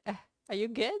 That, are you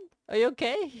good? Are you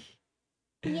okay?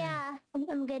 Yeah.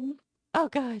 I'm good. Oh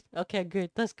god. Okay,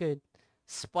 good. That's good.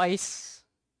 Spice.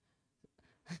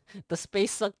 The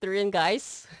space sucked her in,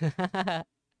 guys. I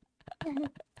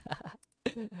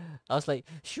was like,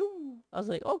 shoo. I was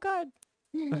like, oh god.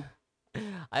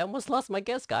 I almost lost my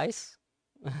guess, guys.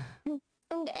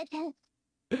 I'm good.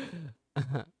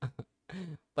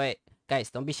 But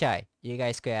guys, don't be shy. You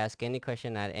guys could ask any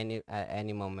question at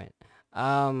any moment.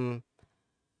 Um,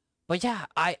 but yeah,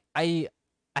 I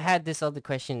had this other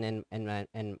question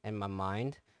in my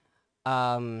mind.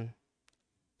 Um,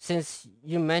 since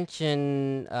you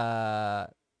mentioned the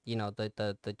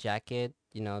jacket,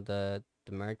 the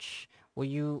merch, will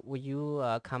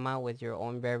you come out with your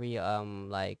own very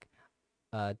like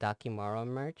Dakimaro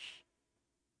merch?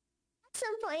 At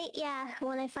some point, yeah,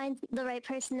 when I find the right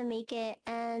person to make it,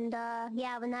 and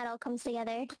yeah, when that all comes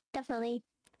together, definitely.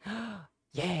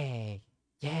 Yay!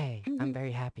 Yay! I'm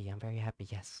very happy. I'm very happy.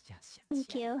 Yes, yes, yes,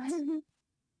 Thank yes, you.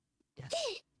 yes.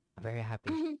 I'm very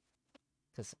happy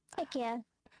because Heck yeah.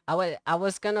 I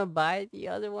was gonna buy the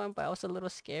other one, but I was a little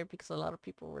scared because a lot of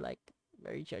people were like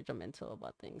very judgmental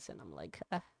about things, and I'm like,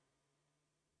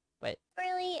 but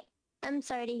Really, I'm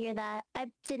sorry to hear that. I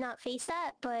did not face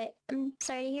that, but I'm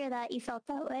sorry to hear that you felt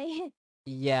that way.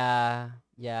 yeah,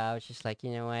 yeah. I was just like, you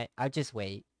know what? I'll just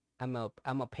wait. I'm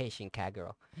a patient cat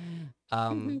girl.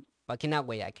 But cannot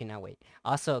wait. I cannot wait.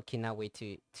 Also, cannot wait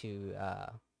to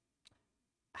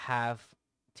have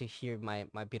to hear my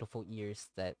beautiful ears,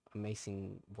 that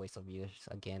amazing voice of yours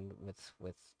again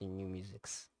with the new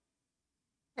musics.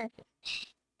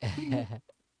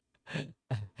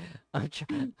 I'm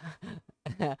trying.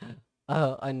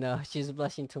 Oh no, she's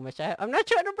blushing too much. I'm not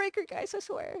trying to break her, guys. I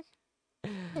swear.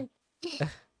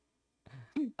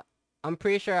 I'm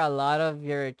pretty sure a lot of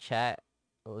your chat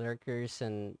lurkers,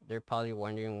 and they're probably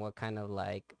wondering what kind of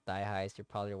like thigh highs. You're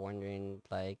probably wondering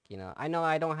like, I know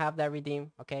I don't have that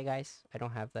redeem. Okay, guys, I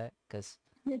don't have that because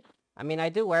I mean I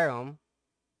do wear them.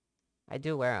 I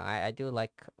do wear 'em. I do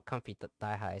like comfy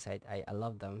thigh highs. I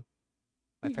love them.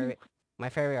 My favorite my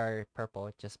favorite are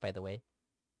purple, just by the way.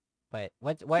 But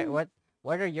what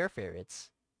are your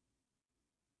favorites?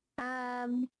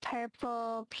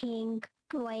 Purple, pink,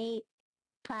 white,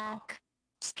 black,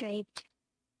 striped.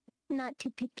 Not too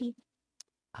picky.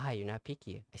 Ah, you're not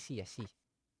picky. I see. I see.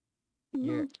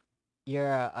 You're Mhm.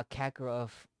 you're a cat girl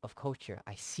of culture.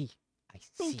 I see. I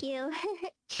Thank see. you.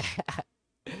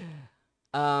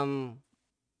 um,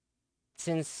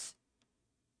 since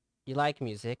you like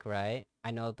music, right?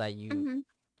 I know that Mhm.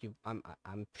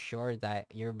 I'm sure that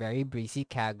you're a very breezy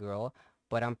cat girl,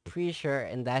 but I'm pretty sure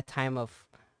in that time of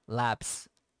lapse,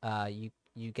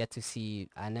 you get to see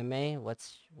anime.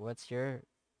 What's your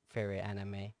favorite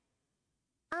anime?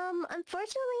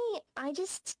 Unfortunately, I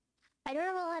don't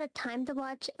have a lot of time to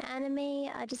watch anime,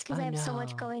 just because Oh I have so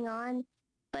much no. going on.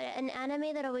 But an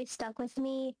anime that always stuck with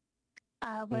me,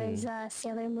 was Mm.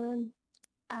 Sailor Moon.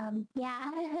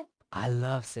 Yeah. I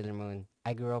love Sailor Moon.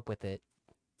 I grew up with it.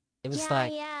 It was Yeah,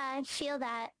 like yeah, I feel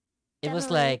that. it was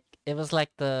Definitely. like it was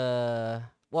like the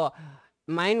well,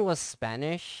 mine was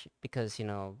Spanish because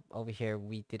over here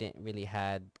we didn't really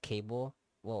had cable.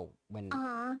 Well, when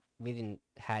Uh-huh. we didn't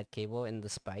had cable in the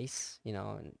spice,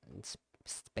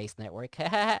 Space Network.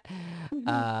 Mhm.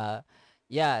 uh,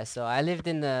 yeah. So I lived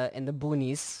in the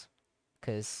boonies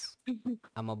because Mhm.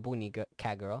 I'm a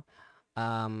cat girl.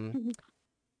 Um, Mhm.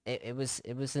 it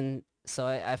was in. So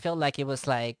I felt like it was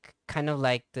like kind of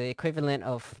like the equivalent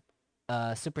of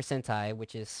Super Sentai,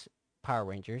 which is Power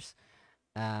Rangers.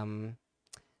 Um,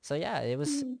 so yeah,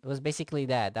 Mhm. it was basically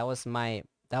that. That was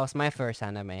my first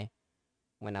anime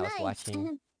when I was Nice. watching.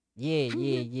 Yeah,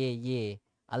 yeah, yeah, yeah.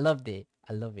 I loved it.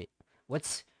 I love it.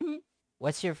 What's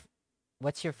what's your f-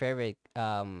 what's your favorite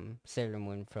Sailor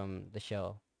Moon from the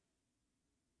show?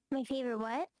 My favorite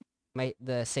what? My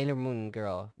the Sailor Moon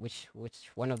girl. Which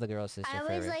one of the girls is I your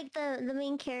always favorite? like the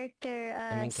main character,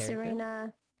 The main character?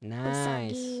 Serena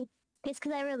Nice. Usagi. It's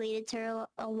because I related to her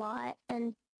a lot,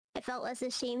 and I felt less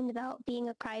ashamed about being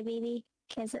a crybaby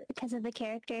because of the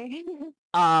character.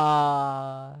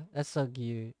 Ah, that's so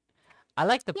cute. I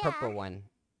like the Yeah. purple one.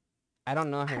 I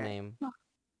don't know her Her. name,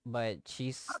 but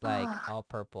she's like Oh, all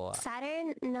purple.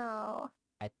 Saturn? No.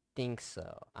 I think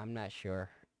so. I'm not sure.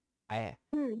 I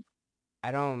Hmm.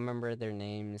 I don't remember their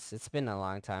names. It's been a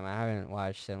long time. I haven't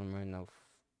watched them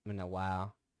in a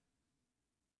while.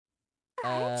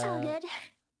 It's all Uh, good.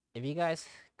 if you guys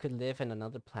could live in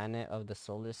another planet of the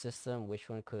solar system, which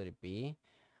one could it be?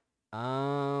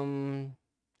 Um,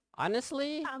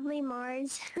 honestly, Probably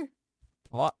Mars.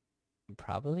 what?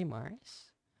 Probably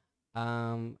Mars.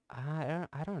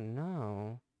 I don't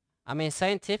know. I mean,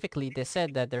 scientifically, they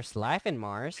said that there's life in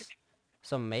Mars,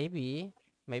 so maybe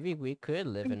we could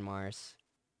live in Mars.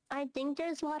 I think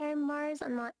there's water in Mars.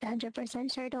 I'm not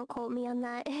 100% sure. Don't quote me on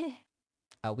that.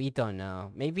 We don't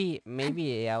know. Maybe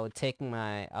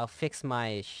I'll fix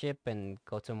my ship and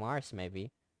go to Mars.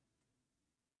 Maybe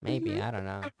Hmm. I don't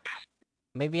know.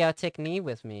 Maybe I'll take Nee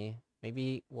with me.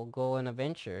 Maybe we'll go on a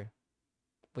venture.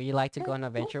 Would you like to go on a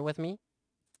venture with me?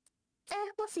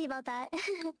 We'll see about that.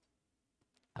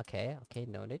 Okay, okay,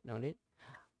 noted, noted.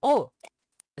 Oh,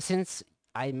 since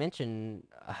I mentioned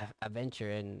a venture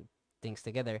and things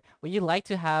together, would you like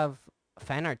to have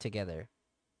fan art together?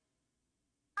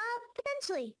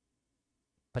 Potentially.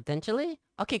 Potentially?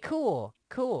 Okay, cool,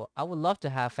 cool. I would love to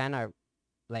have fan art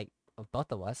like of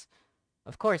both of us.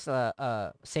 Of course,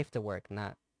 safe to work,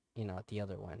 not the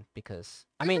other one because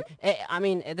I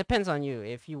mean it depends on you.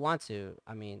 If you want to,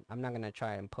 I mean, I'm not gonna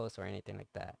try and post or anything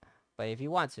like that. But if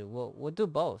you want to, we'll do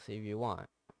both if you want.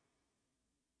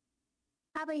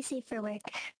 Probably safe for work.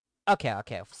 Okay,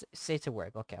 okay, safe to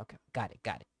work. Okay, okay, got it,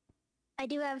 got it. I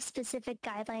do have specific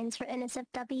guidelines for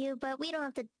NSFW, but we don't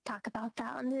have to talk about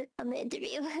that on the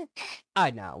interview.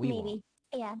 I know we won't. Maybe.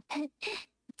 Yeah.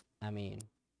 I mean,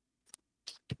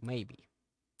 maybe.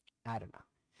 I don't know.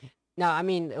 No, I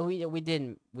mean we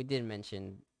didn't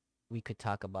mention we could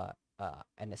talk about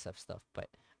NSF stuff, but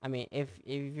I mean if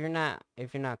you're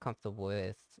not comfortable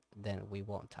with, then we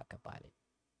won't talk about it.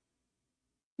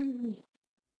 Mhm.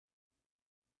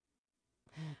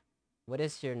 What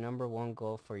is your number one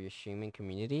goal for your streaming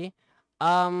community?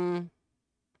 Um,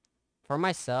 for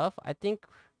myself, I think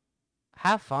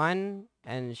have fun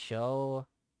and show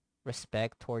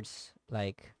respect towards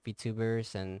like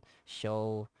VTubers and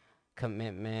show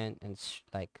commitment and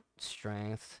like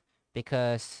strength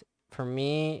because for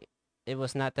me it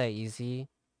was not that easy,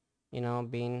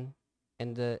 being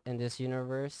in this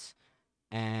universe,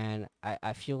 and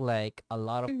I feel like a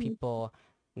lot of Mhm. people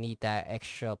need that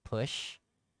extra push,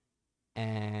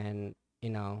 and you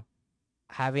know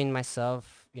having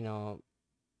myself,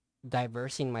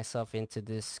 diversing myself into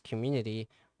this community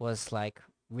was like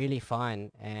really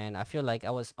fun, and I feel like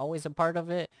I was always a part of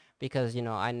it because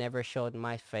I never showed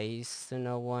my face to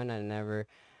no one. I never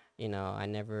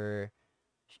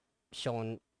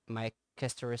shown my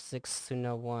characteristics to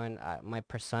no one.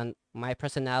 My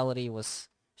personality was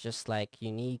just like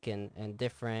unique and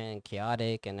different and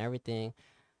chaotic and everything,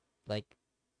 like,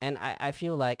 and I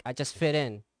feel like I just fit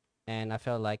in, and I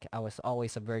felt like I was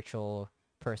always a virtual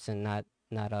person, not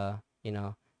a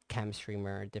cam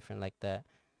streamer or different like that.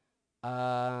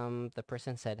 The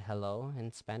person said hello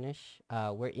in Spanish.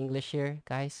 We're English here,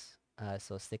 guys.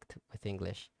 So with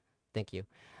English. Thank you.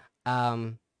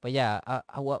 But yeah,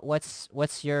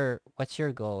 what's your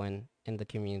goal in the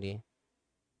community?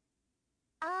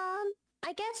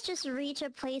 I guess just reach a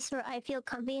place where I feel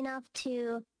comfy enough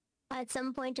to at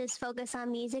some point just focus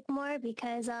on music more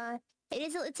because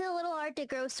it's a little hard to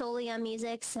grow solely on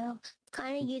music, so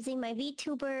kind of using my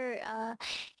VTuber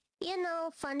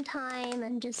fun time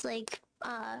and just like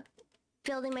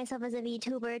building myself as a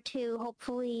VTuber to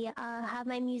hopefully have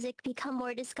my music become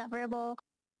more discoverable.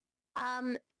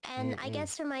 Um, and I Mm-mm.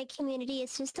 guess for my community,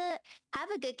 it's just to have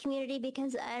a good community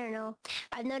because I don't know.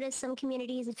 I've noticed some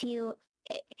communities,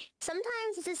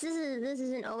 sometimes this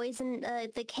isn't always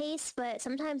the case, but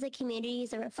sometimes the community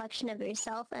is a reflection of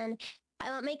yourself, and I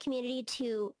want my community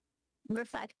to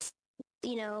reflect,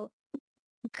 you know,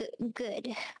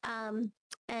 good. And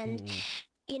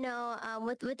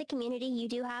Mm-mm. with the community, you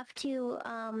do have to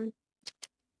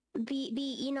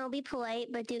be polite,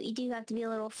 but you do have to be a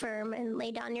little firm and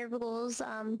lay down your rules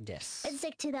and Yes.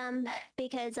 stick to them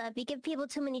because if you give people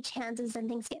too many chances, then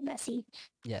things get messy.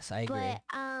 Yes, I But agree.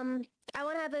 I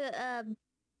want to have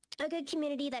a good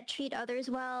community that treat others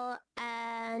well,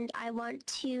 and I want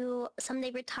to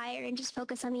someday retire and just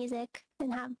focus on music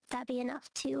and have that be enough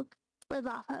to live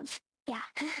off of. Yeah.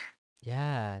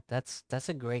 Yeah, that's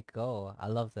a great goal. I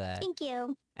love that. Thank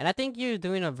you. And I think you're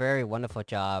doing a very wonderful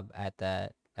job at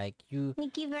that. Like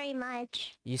Thank you very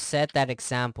much. you set that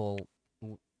example.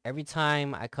 Every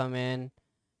time I come in,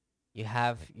 you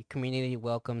have your community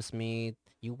welcomes me.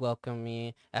 You welcome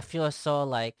me. I feel so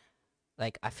like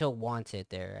I feel wanted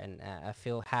there, and I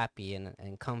feel happy and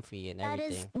comfy and That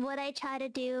is everything. what I try to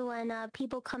do when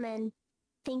people come in.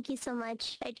 Thank you so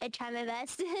much. I try my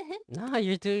best. No,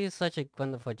 you're doing such a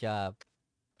wonderful job.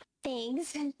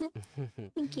 Thanks.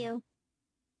 Thank you.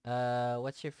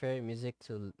 What's your favorite music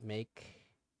to make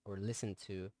or listen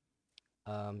to?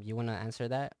 You wanna answer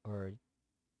that or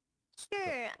go?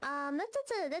 Sure.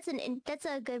 That's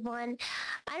a good one.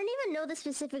 I don't even know the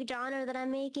specific genre that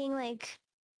I'm making. Like,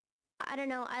 I don't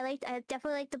know. I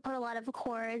definitely like to put a lot of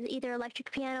chords, either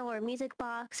electric piano or music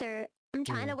box, or I'm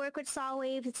trying Mm, to work with saw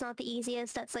waves. It's not the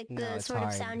easiest. That's like no, the it's sort of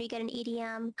hard. sound you get in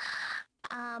EDM.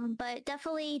 But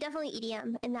definitely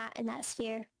EDM in that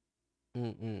sphere.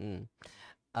 Mm mm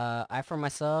mm. I for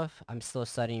myself, I'm still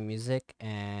studying music,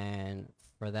 and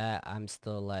for that, I'm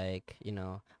still like,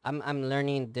 I'm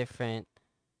learning different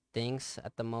things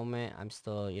at the moment. I'm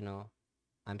still,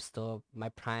 I'm still my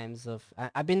primes of.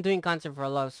 I've been doing concert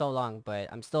for so long,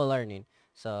 but I'm still learning.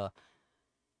 So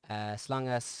as long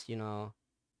as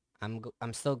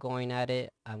I'm still going at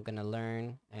it. I'm gonna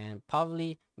learn and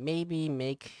probably maybe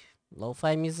make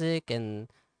lo-fi music and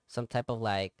some type of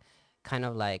like, kind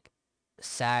of like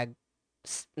sad,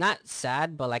 not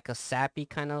sad, but like a sappy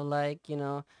kind of like,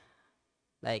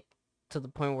 like to the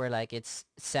point where like it's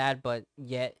sad, but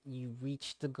yet you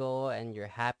reach the goal and you're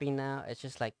happy now. It's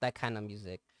just like that kind of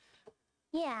music.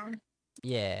 Yeah.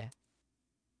 Yeah,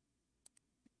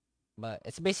 but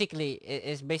it's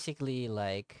basically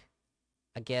like,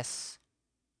 I guess,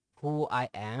 who I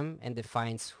am and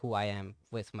defines who I am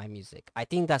with my music. I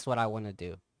think that's what I want to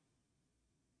do.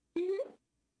 Mhm.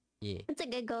 Yeah. It's a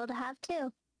good goal to have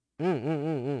too.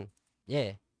 Mm.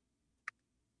 Yeah.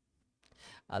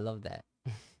 I love that.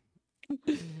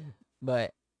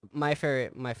 But my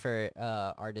favorite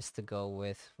artist to go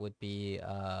with would be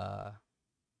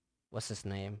what's his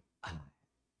name?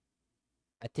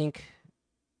 I think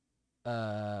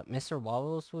Mr.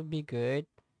 Wobbles would be good,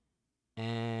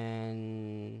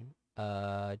 and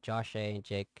Josh A and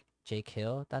Jake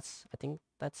Hill. I think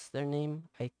that's their name.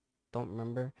 I don't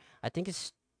remember. I think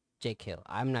it's Jake Hill.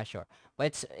 I'm not sure,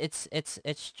 but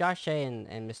it's Josh A and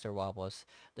Mr. Wobbles.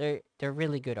 They're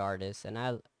really good artists, and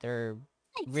they're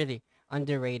Nice. really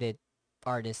underrated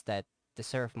artists that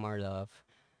deserve more love.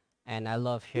 And I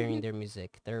love hearing Mhm. their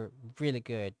music. They're really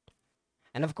good.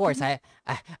 And of course, Mhm.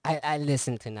 I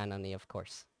listen to Nano Nii, of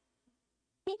course.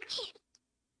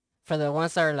 For the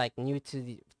ones that are like new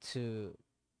to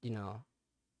you know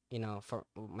for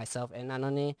myself and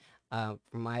Anoni, for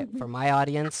Mhm. my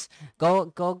audience,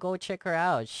 go check her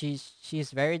out.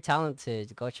 She's very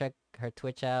talented. Go check her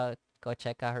Twitch out. Go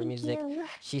check out her Thank music. you.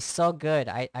 She's so good.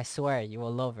 I swear you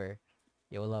will love her.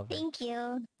 You will love her. Thank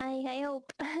you. I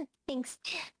hope. Thanks.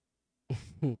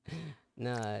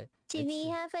 No, Do it's we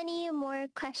have any more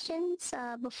questions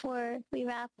before we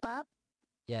wrap up?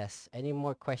 yes. Any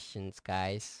more questions,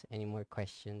 guys? Any more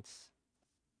questions?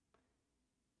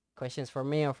 Questions for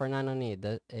me or for Nanoni?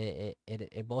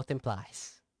 It both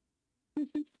implies.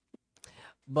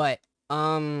 But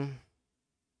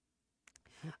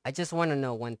I just want to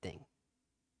know one thing.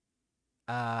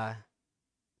 Uh,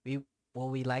 we will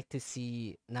we like to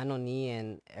see Nano Nii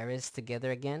and Eris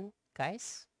together again,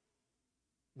 guys?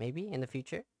 Maybe in the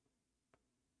future.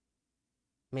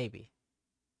 Maybe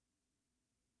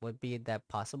would be that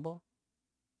possible?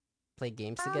 Play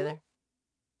games um, together.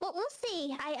 well, we'll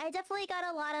see. I definitely got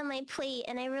a lot on my plate,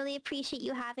 and I really appreciate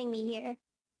you having me here.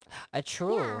 Yeah.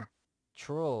 True,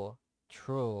 true,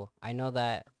 true. I know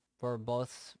that we're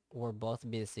both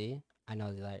busy. I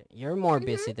know that you're more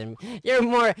busy Mm-hmm. than me. You're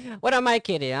more. What am I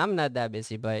kidding? I'm not that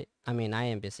busy, but I mean I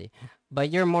am busy. But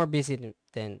you're more busy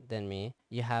than me.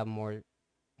 You have more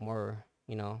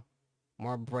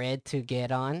more bread to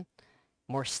get on,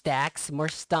 more stacks, more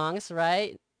stongs,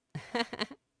 right?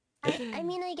 I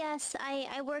mean, I guess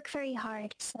I work very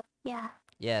hard, so yeah.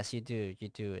 Yes, you do,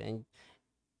 and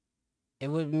it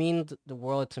would mean the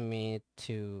world to me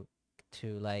to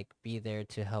like be there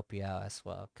to help you out as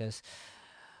well, because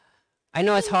I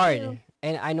know it's Thank hard, you.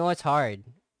 and I know it's hard.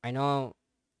 I know,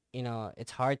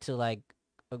 it's hard to like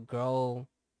grow,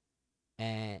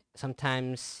 and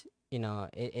sometimes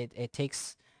it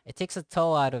takes a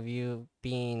toll out of you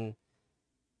being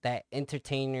that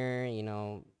entertainer,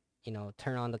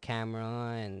 turn on the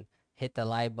camera and hit the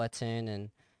live button,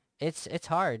 and it's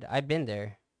hard. I've been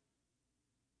there.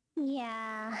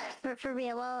 Yeah, for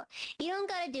real. Well, you don't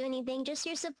gotta do anything. Just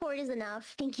your support is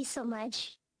enough. Thank you so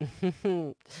much.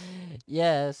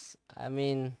 Yes, I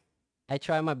mean, I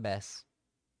try my best.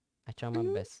 I try my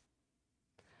Hmm. best.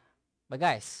 But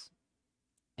guys,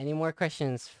 any more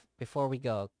questions before we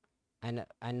go?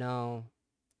 I know.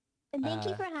 And thank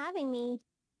you Uh, for having me.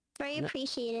 Very no,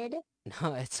 appreciated.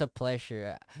 no, it's a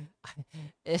pleasure.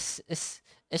 It's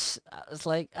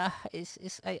like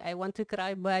I want to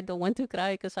cry, but I don't want to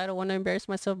cry because I don't want to embarrass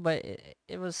myself. But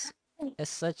it was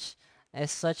it's such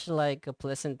it's such like a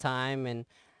pleasant time, and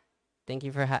thank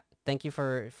you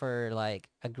for like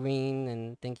agreeing,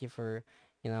 and thank you for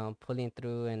pulling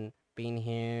through and being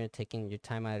here, taking your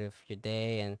time out of your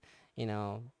day, and you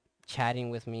know chatting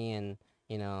with me, and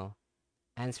you know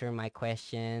answering my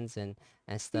questions and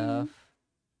Mm, stuff.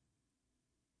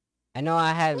 I know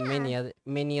I had yeah,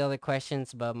 many other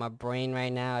questions, but my brain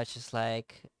right now is just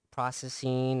like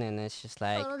processing, and it's just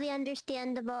like, totally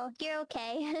understandable. You're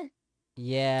okay.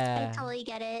 I yeah, totally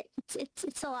get it.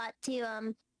 It's a lot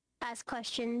to ask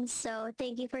questions. So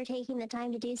thank you for taking the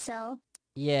time to do so.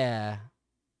 yeah.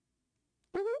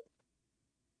 Hmm.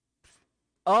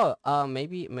 Oh,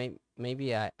 maybe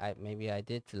I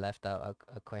did left out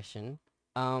a question.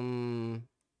 Um,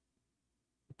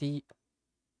 do you,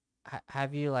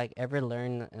 have you like ever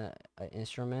learned an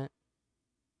instrument?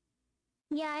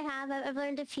 Yeah, I have. I've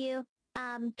learned a few.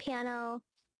 Piano,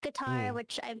 guitar, Mm.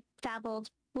 which I've dabbled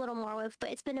a little more with, but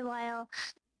it's been a while.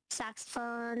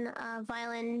 Saxophone,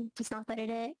 violin, just not good at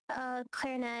it.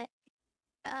 Clarinet,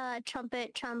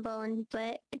 trumpet, trombone,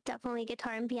 but definitely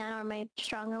guitar and piano are my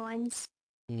stronger ones.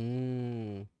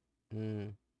 Mm.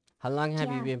 Mm. How long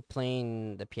have you Yeah. been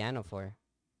playing the piano for?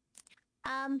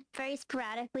 Very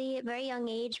sporadically, at very young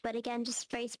age, but again, just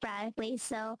very sporadically.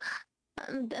 So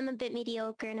I'm a bit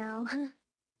mediocre now.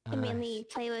 I S- mainly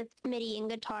play with MIDI and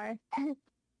guitar.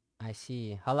 I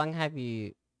see. How long have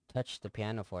you touched the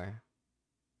piano for?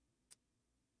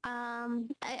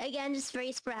 Again, just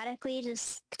very sporadically,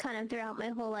 just kind of throughout my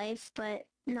whole life, but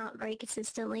not very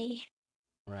consistently.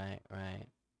 Right, right.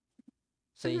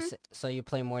 So Hmm. so you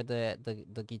play more the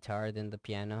guitar than the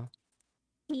piano?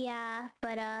 Yeah,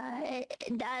 but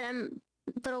that I'm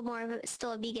a little more of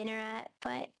still a beginner at,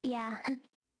 but yeah.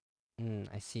 Mm,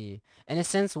 I see. In a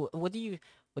sense, what do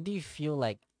you feel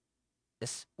like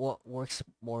is what works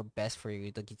more best for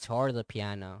you, the guitar or the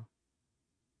piano?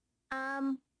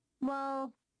 Um,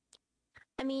 well,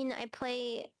 I mean, I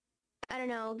play, I don't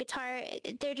know, guitar.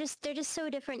 They're just so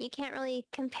different. You can't really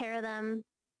compare them.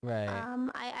 Right,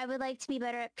 I would like to be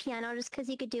better at piano just because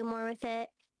you could do more with it.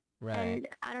 right. And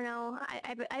I don't know,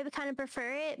 I would kind of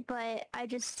prefer it, but I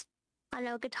don't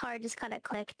know, guitar just kind of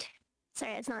clicked.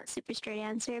 Sorry, it's not a super straight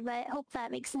answer, but I hope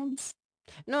that makes sense.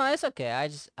 No, it's okay.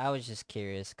 I was just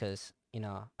curious because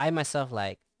I myself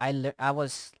like I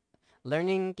was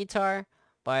learning guitar,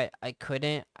 but I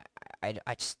couldn't.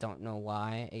 I just don't know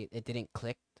why it didn't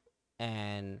click,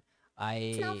 and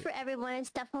It's not I for everyone. It's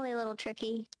definitely a little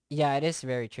tricky. yeah, it is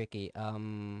very tricky.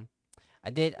 I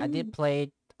did Mm.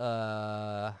 play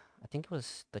I think it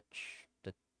was the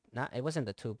not it wasn't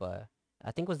the tuba.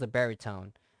 I think it was the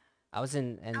baritone. I was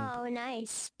in and Oh,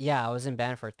 nice. yeah, I was in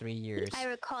band for three I years.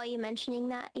 recall you mentioning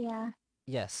that. Yeah.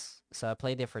 Yes. So I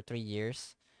played it for 3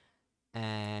 years,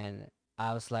 and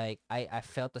I was like I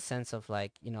felt the sense of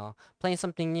like, playing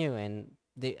something new, and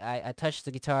I touched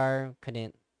the guitar,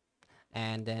 couldn't,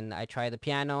 and then I tried the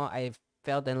piano. I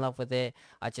fell in love with it.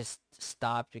 I just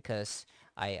stopped because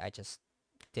I just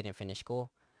didn't finish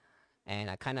school, and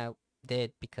I kind of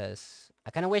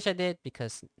wish I did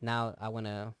because now I want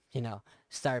to,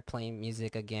 start playing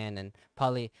music again, and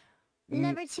probably mm,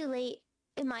 Never too late,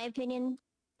 in my opinion.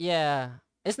 yeah,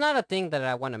 it's not a thing that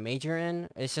I want to major in.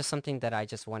 It's just something that I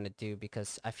just want to do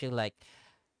because I feel like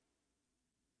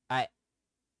I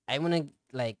I want to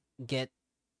like get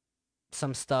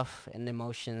some stuff and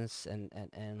emotions and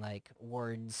like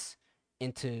words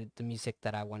into the music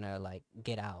that I want to like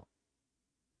get out.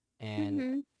 And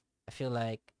Mm-hmm. I feel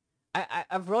like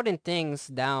I've written things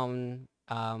down,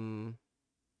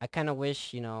 I kind of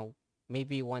wish,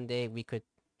 maybe one day we could,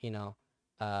 you know,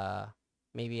 uh,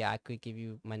 maybe I could give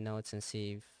you my notes and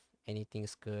see if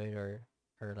anything's good, or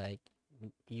like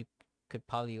you could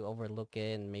probably overlook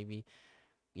it, and maybe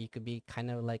you could be kind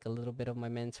of like a little bit of my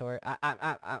mentor.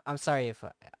 I'm sorry if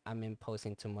I'm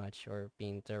imposing too much or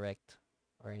being direct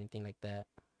or anything like that.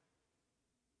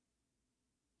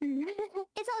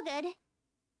 It's all good.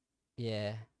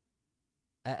 Yeah.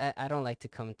 I don't like to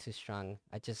come too strong.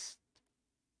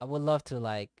 I would love to,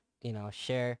 like,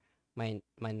 share my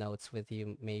notes with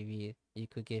you. Maybe you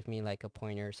could give me like a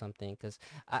pointer or something, cuz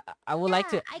I would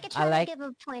like Yeah, to I could I try to like give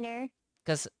a pointer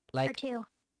cuz or like two.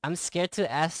 I'm scared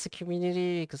to ask the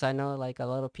community, because I know like a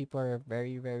lot of people are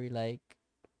very very like,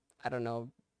 I don't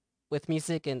know, with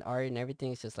music and art and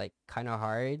everything, it's just like kind of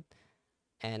hard,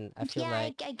 and Yeah,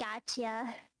 I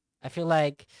gotcha. I feel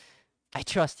like I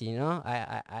trust you,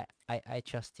 I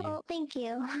trust you. Well, thank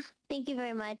you. Thank you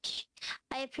very much.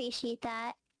 I appreciate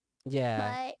that. Yeah.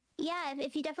 But yeah,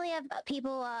 if you definitely have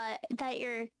people that that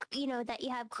you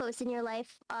have close in your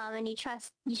life and you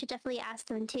trust, you should definitely ask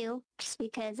them too, just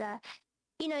because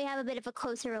you have a bit of a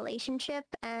closer relationship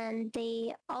and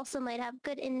they also might have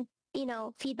good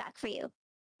feedback for you.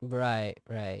 Right,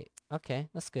 right. Okay,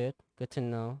 that's good. Good to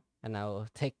know. And I will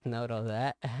take note of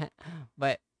that.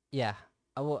 But yeah,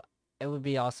 I will. It would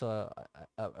be also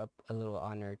a little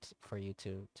honored for you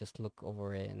to just look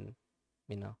over it and,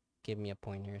 give me a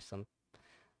pointer, some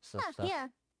Yeah, stuff. yeah.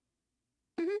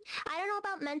 I don't know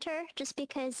about mentor just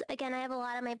because again I have a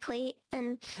lot on my plate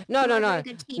and No, I'm no, not a very no,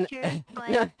 good no, teacher, but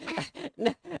no.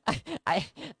 No, I,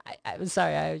 I'm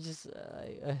sorry. I was just,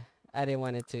 I didn't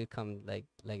want it to come like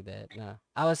that. No,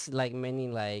 I was like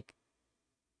meaning like,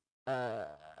 uh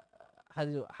how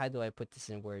do I put this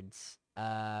in words?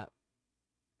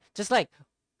 Just like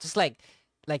just like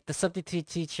the substitute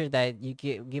teacher that you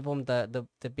give them the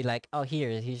be like, oh,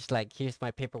 here's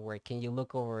my paperwork, can you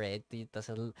look over it? Does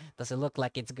it look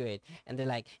like it's good? And they're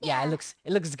like, yeah, yeah,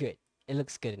 it looks good, it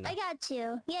looks good I enough. got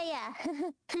you. Yeah, yeah.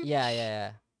 Yeah, yeah,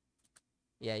 yeah.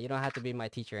 Yeah, you don't have to be my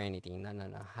teacher or anything. No, no,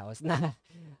 no, I was not.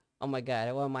 Oh my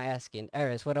god, what am I asking?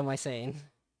 Eris, what am I saying?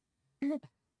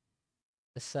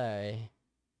 Sorry.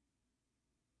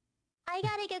 I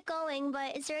gotta get going,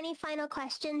 but is there any final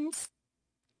questions?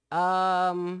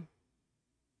 um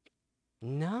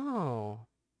no,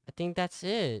 I think that's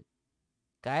it.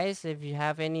 Guys, if you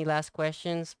have any last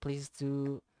questions, please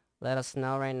do let us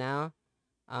know right now.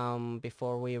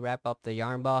 Before we wrap up the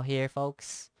yarn ball here,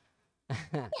 folks.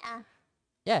 Yeah.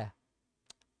 Yeah.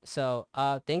 So,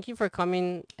 thank you for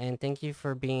coming, and thank you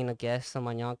for being a guest on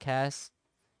my Nyaacast.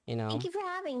 You Thank know, you for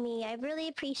having me. I really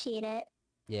appreciate it.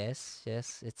 yes,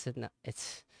 yes,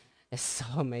 it's so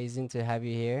amazing to have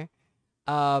you here.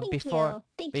 Thank Before you.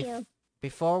 Thank bef- you.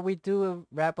 before we do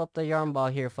wrap up the yarn ball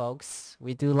here, folks,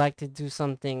 we do like to do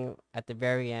something at the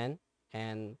very end.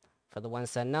 And for the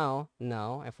ones that know,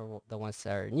 and for the ones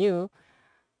that are new,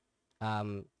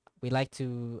 um, we like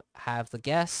to have the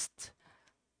guest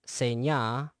say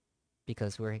nya,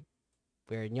 because we're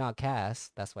Nyaacast.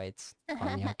 That's why it's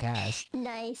called Nyaacast.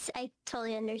 Nice. I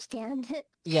totally understand.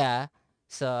 Yeah.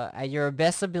 So at your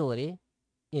best ability,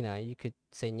 you could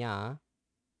say nya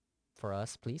for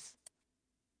us, please.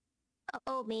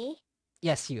 Oh, me?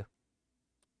 Yes, you.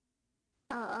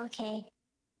 Oh, okay.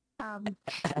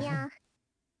 Yeah.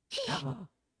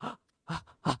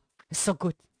 It's so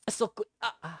good. It's so good.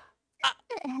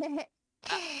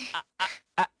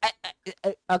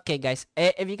 Okay, guys.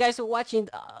 If you guys are watching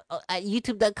at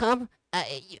YouTube.com,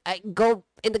 go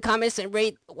in the comments and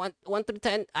rate one through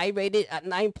 10. I rate it at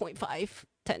 9.5.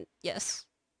 10. Yes.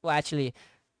 Well, actually,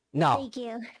 no. Thank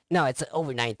you. No, it's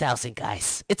over 9,000,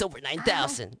 guys. It's over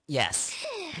 9,000. Yes.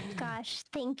 Gosh,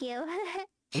 thank you.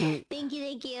 Thank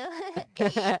you, thank you.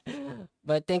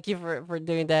 But thank you for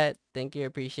doing that. Thank you,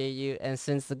 appreciate you. And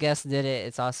since the guest did it,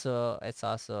 it's also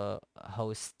a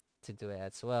host to do it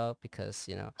as well, because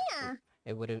Yeah.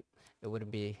 it wouldn't it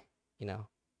wouldn't be a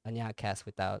nya cast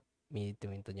without me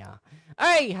doing the nya.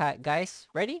 All right, guys,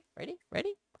 ready.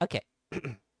 Okay.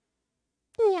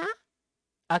 Yeah.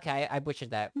 Okay, I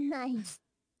butchered that. Nice.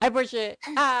 I butchered.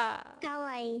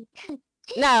 Kawaii.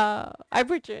 No, I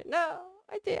butchered. No,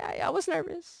 I did. I was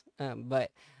nervous.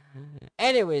 But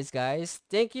anyways, guys,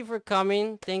 thank you for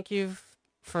coming. Thank you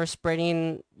for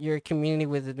spreading your community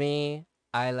with me.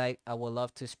 I would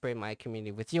love to spread my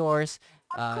community with yours.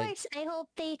 Of Uh, course, I hope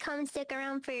they come stick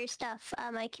around for your stuff,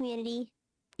 my community.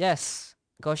 yes,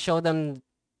 go show them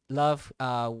love.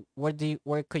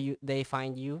 Where could they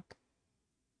find you?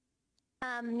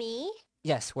 Me?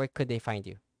 Yes, where could they find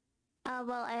you?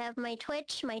 Well, I have my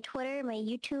Twitch, my Twitter, my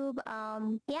YouTube.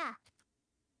 Yeah.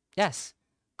 Yes,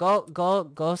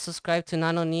 Go subscribe to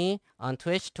Nano Nii on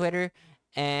Twitch, Twitter,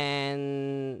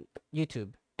 and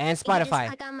YouTube and You could just Spotify.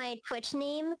 click on my Twitch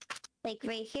name, like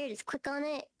right here. Just click on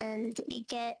it, and you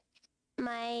get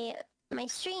my my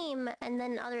stream and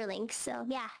then other links. So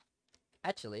yeah.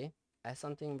 Actually, I have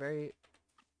something very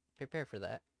prepared for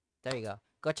that. There you go.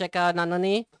 Go check out Nano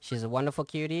Nii. She's a wonderful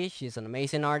cutie. She's an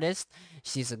amazing artist.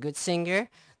 She's a good singer.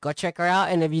 Go check her out.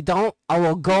 And if you don't,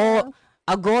 Yeah.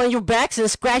 I'll go on your backs and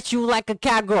scratch you like a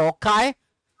catgirl. Okay?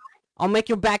 I'll make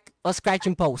your back a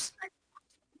scratching post.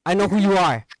 I know who you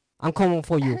are. I'm coming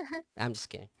for you. I'm just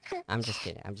kidding. I'm just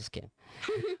kidding. I'm just kidding.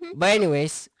 But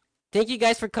anyways, thank you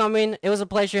guys for coming. It was a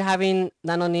pleasure having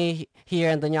Nano Nii here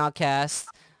in the Nyaacast.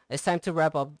 It's time to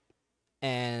wrap up.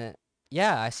 And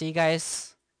yeah, I see you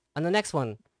guys on the next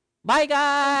one. Bye, Thank you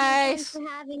again guys. for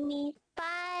having me.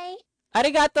 Bye.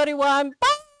 Arigato, everyone. Bye.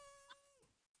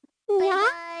 Bye Yeah.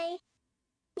 bye.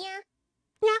 Yeah.